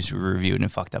 4 movies we reviewed in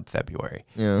Fucked Up February.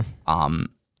 Yeah.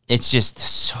 It's just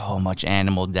so much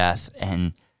animal death,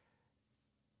 and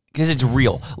because it's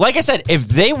real. Like I said, if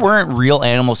they weren't real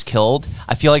animals killed,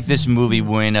 I feel like this movie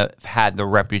wouldn't have had the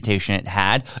reputation it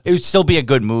had. It would still be a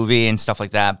good movie and stuff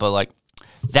like that, but like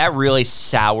that really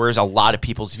sours a lot of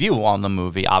people's view on the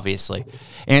movie, obviously.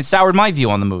 And it soured my view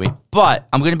on the movie. But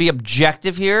I'm going to be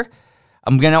objective here.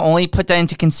 I'm going to only put that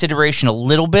into consideration a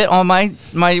little bit on my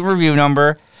review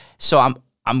number. So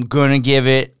I'm going to give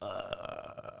it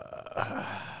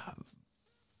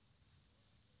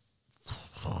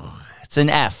it's an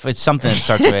F. It's something that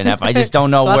starts with an F. I just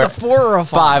don't know So where. that's a 4 or a 5?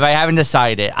 5. I haven't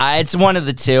decided. It's one of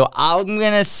the two. I'm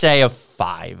going to say a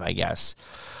 5, I guess.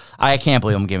 I can't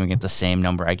believe I'm giving it the same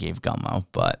number I gave Gummo,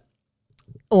 but...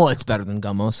 Well, it's better than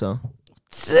Gummo, so...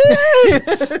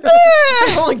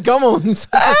 Only Gummo's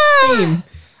esteem.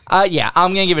 Yeah,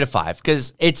 I'm going to give it a 5,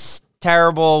 because it's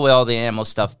terrible with all the animal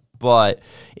stuff, but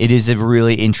it is a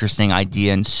really interesting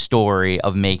idea and story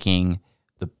of making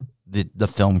the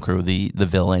film crew, the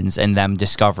villains, and them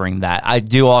discovering that. I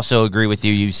do also agree with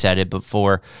you. You said it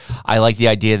before. I like the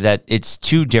idea that it's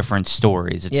 2 different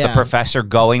stories. It's the professor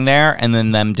going there and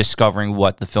then them discovering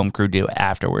what the film crew do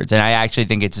afterwards. And I actually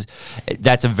think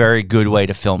that's a very good way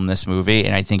to film this movie,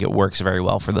 and I think it works very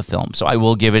well for the film. So I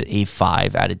will give it a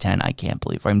 5 out of 10. I can't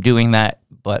believe I'm doing that,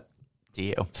 but to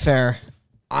you. Fair.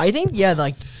 I think,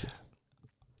 like,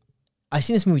 I've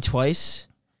seen this movie twice.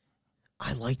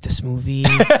 I like this movie.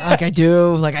 Like, I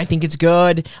do. Like, I think it's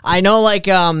good. I know, like,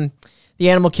 the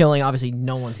animal killing, obviously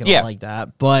no one's going to like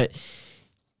that, but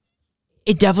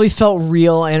it definitely felt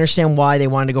real. I understand why they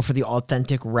wanted to go for the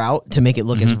authentic route to make it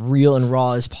look as real and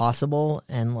raw as possible.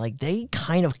 And, like, they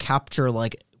kind of capture,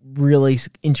 like, really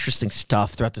interesting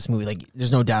stuff throughout this movie. Like,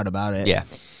 there's no doubt about it. Yeah.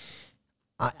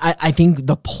 I think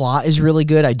the plot is really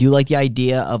good. I do like the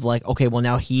idea of like, okay, well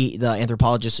now the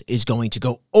anthropologist is going to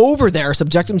go over there,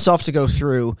 subject himself to go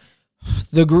through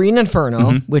the Green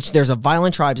Inferno, which there's a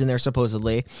violent tribes in there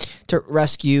supposedly, to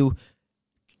rescue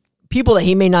people that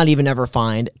he may not even ever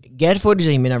find, get footage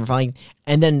that he may never find,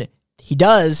 and then he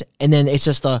does, and then it's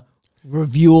just a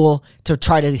reveal to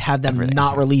try to have them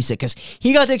not release it, because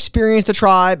he got to experience the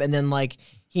tribe, and then like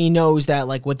he knows that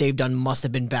like what they've done must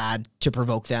have been bad to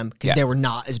provoke them, because they were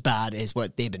not as bad as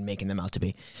what they've been making them out to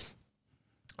be.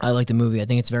 I like the movie. I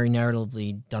think it's very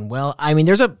narratively done well. I mean,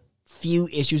 there's a few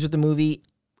issues with the movie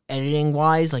editing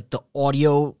wise, like the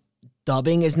audio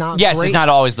dubbing is not great. It's not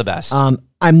always the best. I'm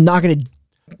not going to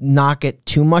knock it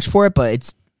too much for it, but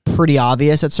it's pretty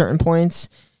obvious at certain points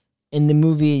in the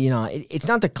movie. You know, it's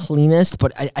not the cleanest,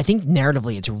 but I think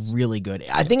narratively it's really good.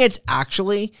 I think it's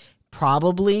actually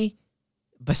probably,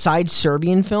 besides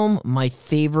Serbian film, my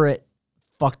favorite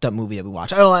fucked up movie that we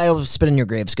watched. Oh, I Spit in Your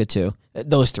Grave's good too.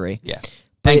 Those three. Yeah.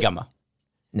 And Gummo.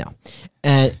 No.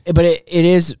 But it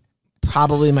is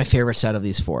probably my favorite set of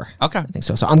these four. Okay. I think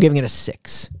so. So I'm giving it a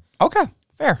 6. Okay.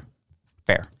 Fair.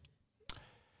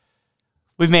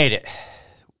 We've made it.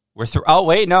 We're through. Oh,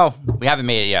 wait, no. We haven't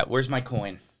made it yet. Where's my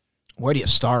coin? Where do you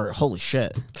start? Holy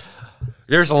shit.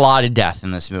 There's a lot of death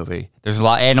in this movie. There's a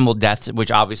lot of animal deaths,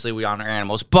 which obviously we honor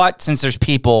animals. But since there's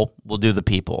people, we'll do the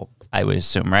people, I would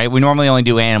assume, right? We normally only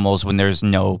do animals when there's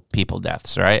no people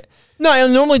deaths, right? No, I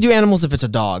normally do animals if it's a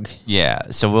dog. Yeah,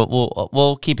 so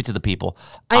we'll keep it to the people.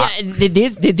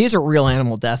 These are real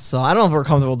animal deaths, so I don't know if we're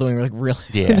comfortable doing like real.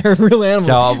 Yeah. They're real animals.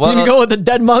 So, you can go with the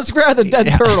dead muskrat, the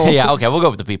dead turtle. Yeah, okay, we'll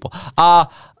go with the people. I'm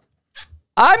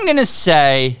gonna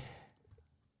say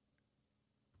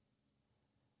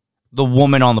the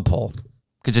woman on the pole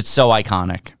because it's so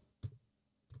iconic.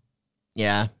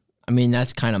 Yeah, I mean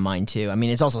that's kind of mine too. I mean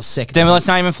it's also sick. Then let's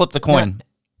not even flip the coin.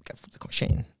 Gotta flip the coin,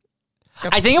 Shane.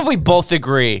 I think if we both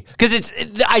agree, because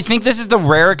I think this is the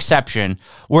rare exception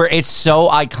where it's so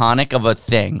iconic of a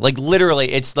thing. Like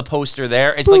literally, it's the poster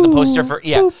there. It's like the poster for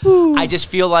I just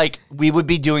feel like we would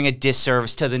be doing a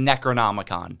disservice to the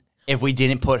Necronomicon if we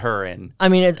didn't put her in. I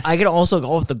mean, I could also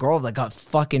go with the girl that got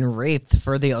fucking raped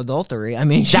for the adultery. I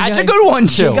mean, that's a good one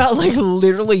too. She got like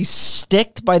literally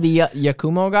sticked by the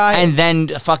Yakumo guy, and then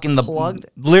fucking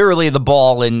literally the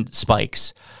ball and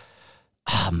spikes.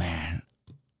 Oh man.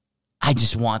 I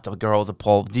just want the girl with the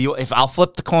pole. If I'll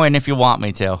flip the coin if you want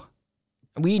me to.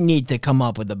 We need to come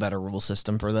up with a better rule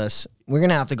system for this. We're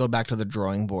gonna have to go back to the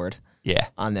drawing board. Yeah,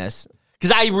 on this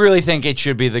because I really think it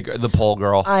should be the pole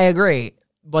girl. I agree,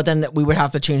 but then we would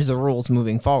have to change the rules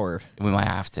moving forward. We might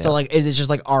have to. So like, is it just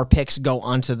like our picks go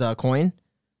onto the coin?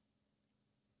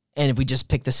 And if we just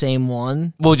pick the same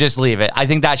one, we'll just leave it. I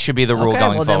think that should be the rule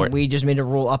going forward. Then we just made a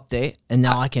rule update, and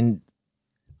now I can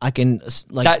like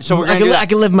that, so I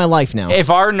can live my life now.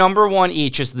 If our number one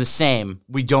each is the same,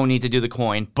 we don't need to do the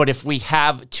coin. But if we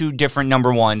have two different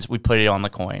number ones, we put it on the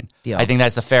coin. Deal. I think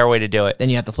that's the fair way to do it.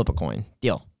 Then you have to flip a coin.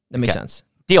 Deal. That makes sense.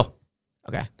 Deal.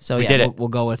 Okay. So we'll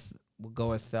go with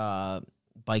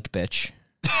bike bitch.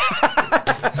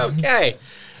 Okay.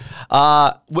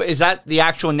 Is that the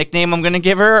actual nickname I'm going to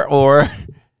give her, or?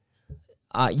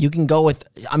 You can go with,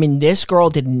 I mean, this girl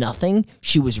did nothing.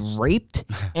 She was raped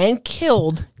and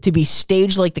killed to be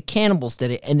staged like the cannibals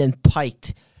did it and then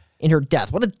piked in her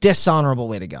death. What a dishonorable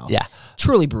way to go. Yeah.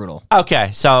 Truly brutal.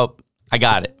 Okay, so I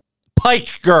got it.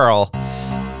 Pike girl,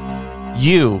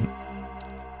 you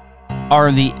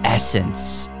are the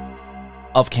essence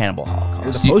of Cannibal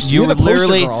Holocaust. You're the poster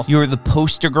girl. You're the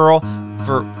poster girl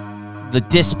for the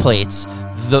disc plates,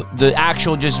 the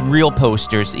actual just real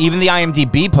posters, even the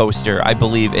IMDb poster, I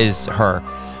believe, is her.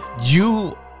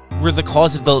 You were the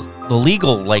cause of the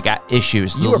legal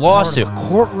issues, the lawsuit, part of the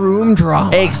courtroom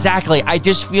drama. Exactly. I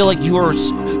just feel like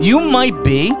you might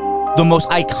be the most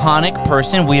iconic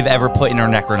person we've ever put in our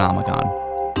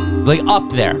Necronomicon, like up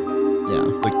there. Yeah,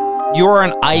 like you are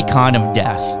an icon of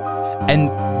death, and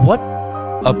what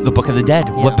of the Book of the Dead?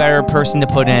 Yeah. What better person to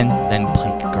put in than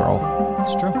Pike Girl?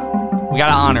 It's true. We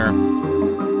gotta honor him.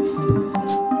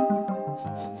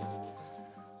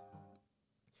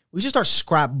 We should start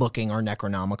scrapbooking our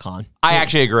Necronomicon. I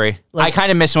actually agree. I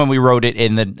kind of miss when we wrote it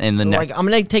in the like I'm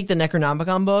gonna take the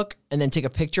Necronomicon book and then take a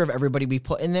picture of everybody we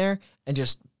put in there and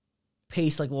just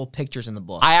paste like little pictures in the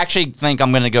book. I actually think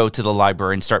I'm gonna go to the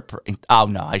library and start. Oh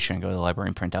no, I shouldn't go to the library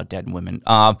and print out dead women.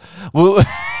 I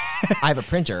have a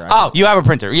printer. You have a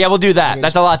printer? Yeah, we'll do that.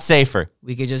 That's a lot safer.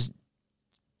 We could just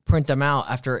print them out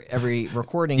after every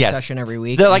recording session every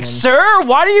week. They're like, sir,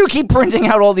 why do you keep printing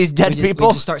out all these dead people?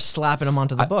 We just start slapping them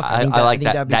onto the book. I think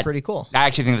that'd be pretty cool. I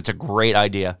actually think that's a great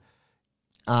idea.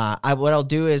 What I'll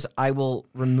do is I will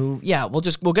remove. Yeah,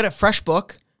 we'll get a fresh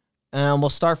book, and we'll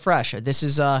start fresh. This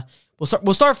is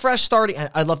we'll start fresh.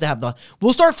 I'd love to have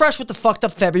we'll start fresh with the fucked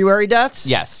up February deaths.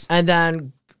 Yes, and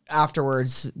then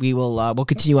afterwards we will we'll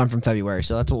continue on from February.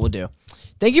 So that's what we'll do.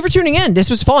 Thank you for tuning in. This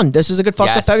was fun. This was a good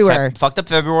fucked up February. Fucked up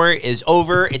February is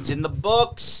over. It's in the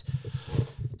books.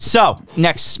 So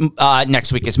next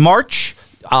week is March.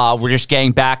 We're just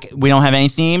getting back. We don't have any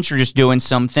themes. We're just doing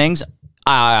some things.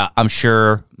 I'm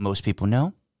sure most people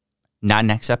know. Not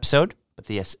next episode, but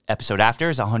the episode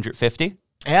after is 150.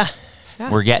 Yeah.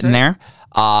 We're getting there.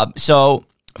 So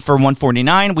for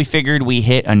 149, we figured we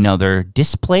hit another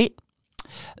disc plate.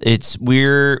 We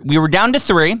were down to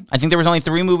 3. I think there was only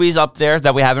 3 movies up there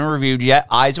that we haven't reviewed yet.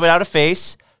 Eyes Without a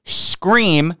Face,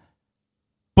 Scream,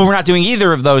 but we're not doing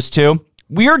either of those 2.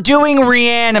 We're doing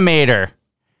Reanimator.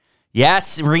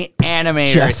 Yes,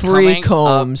 Reanimator. Jeffrey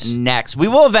Combs. Up next. We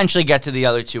will eventually get to the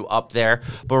other 2 up there,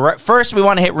 but first we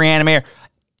want to hit Reanimator.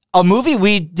 a movie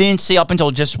we didn't see up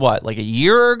until just what, like a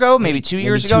year ago, maybe 2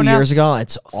 years ago now? 2 years ago.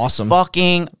 It's awesome.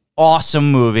 Fucking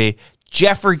awesome movie.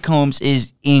 Jeffrey Combs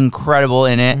is incredible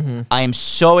in it. Mm-hmm. I am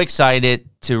so excited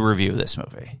to review this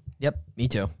movie. Yep, me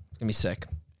too. It's gonna be sick.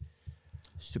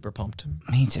 Super pumped.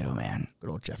 Me too, man. Good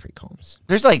old Jeffrey Combs.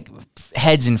 There's like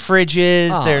heads in fridges.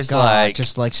 Oh, There's God, like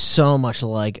just like so much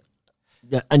like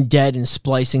undead and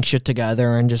splicing shit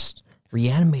together and just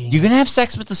reanimating. You gonna have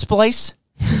sex with the splice?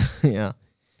 Yeah.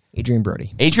 Adrian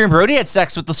Brody. Adrian Brody had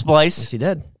sex with the splice. Yes, he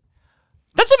did.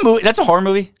 That's a movie. That's a horror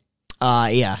movie.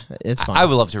 Yeah, it's fun. I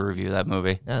would love to review that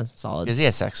movie. Yeah, it's solid. Because he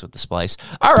has sex with the splice.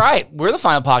 All right, we're the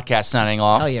final podcast signing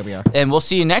off. Oh yeah, we are. And we'll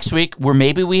see you next week where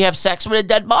maybe we have sex with a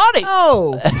dead body.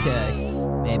 Oh, okay.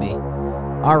 Maybe.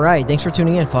 All right, thanks for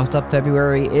tuning in. Fucked Up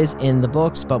February is in the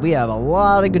books, but we have a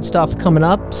lot of good stuff coming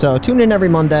up. So tune in every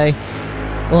Monday.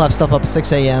 We'll have stuff up at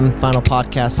 6 a.m. Final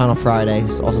podcast, Final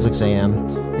Fridays, also 6 a.m.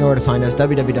 You know where to find us,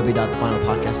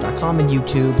 www.thefinalpodcast.com and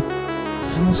YouTube.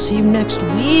 And we'll see you next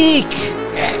week.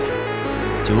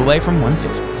 2 away from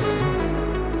 150.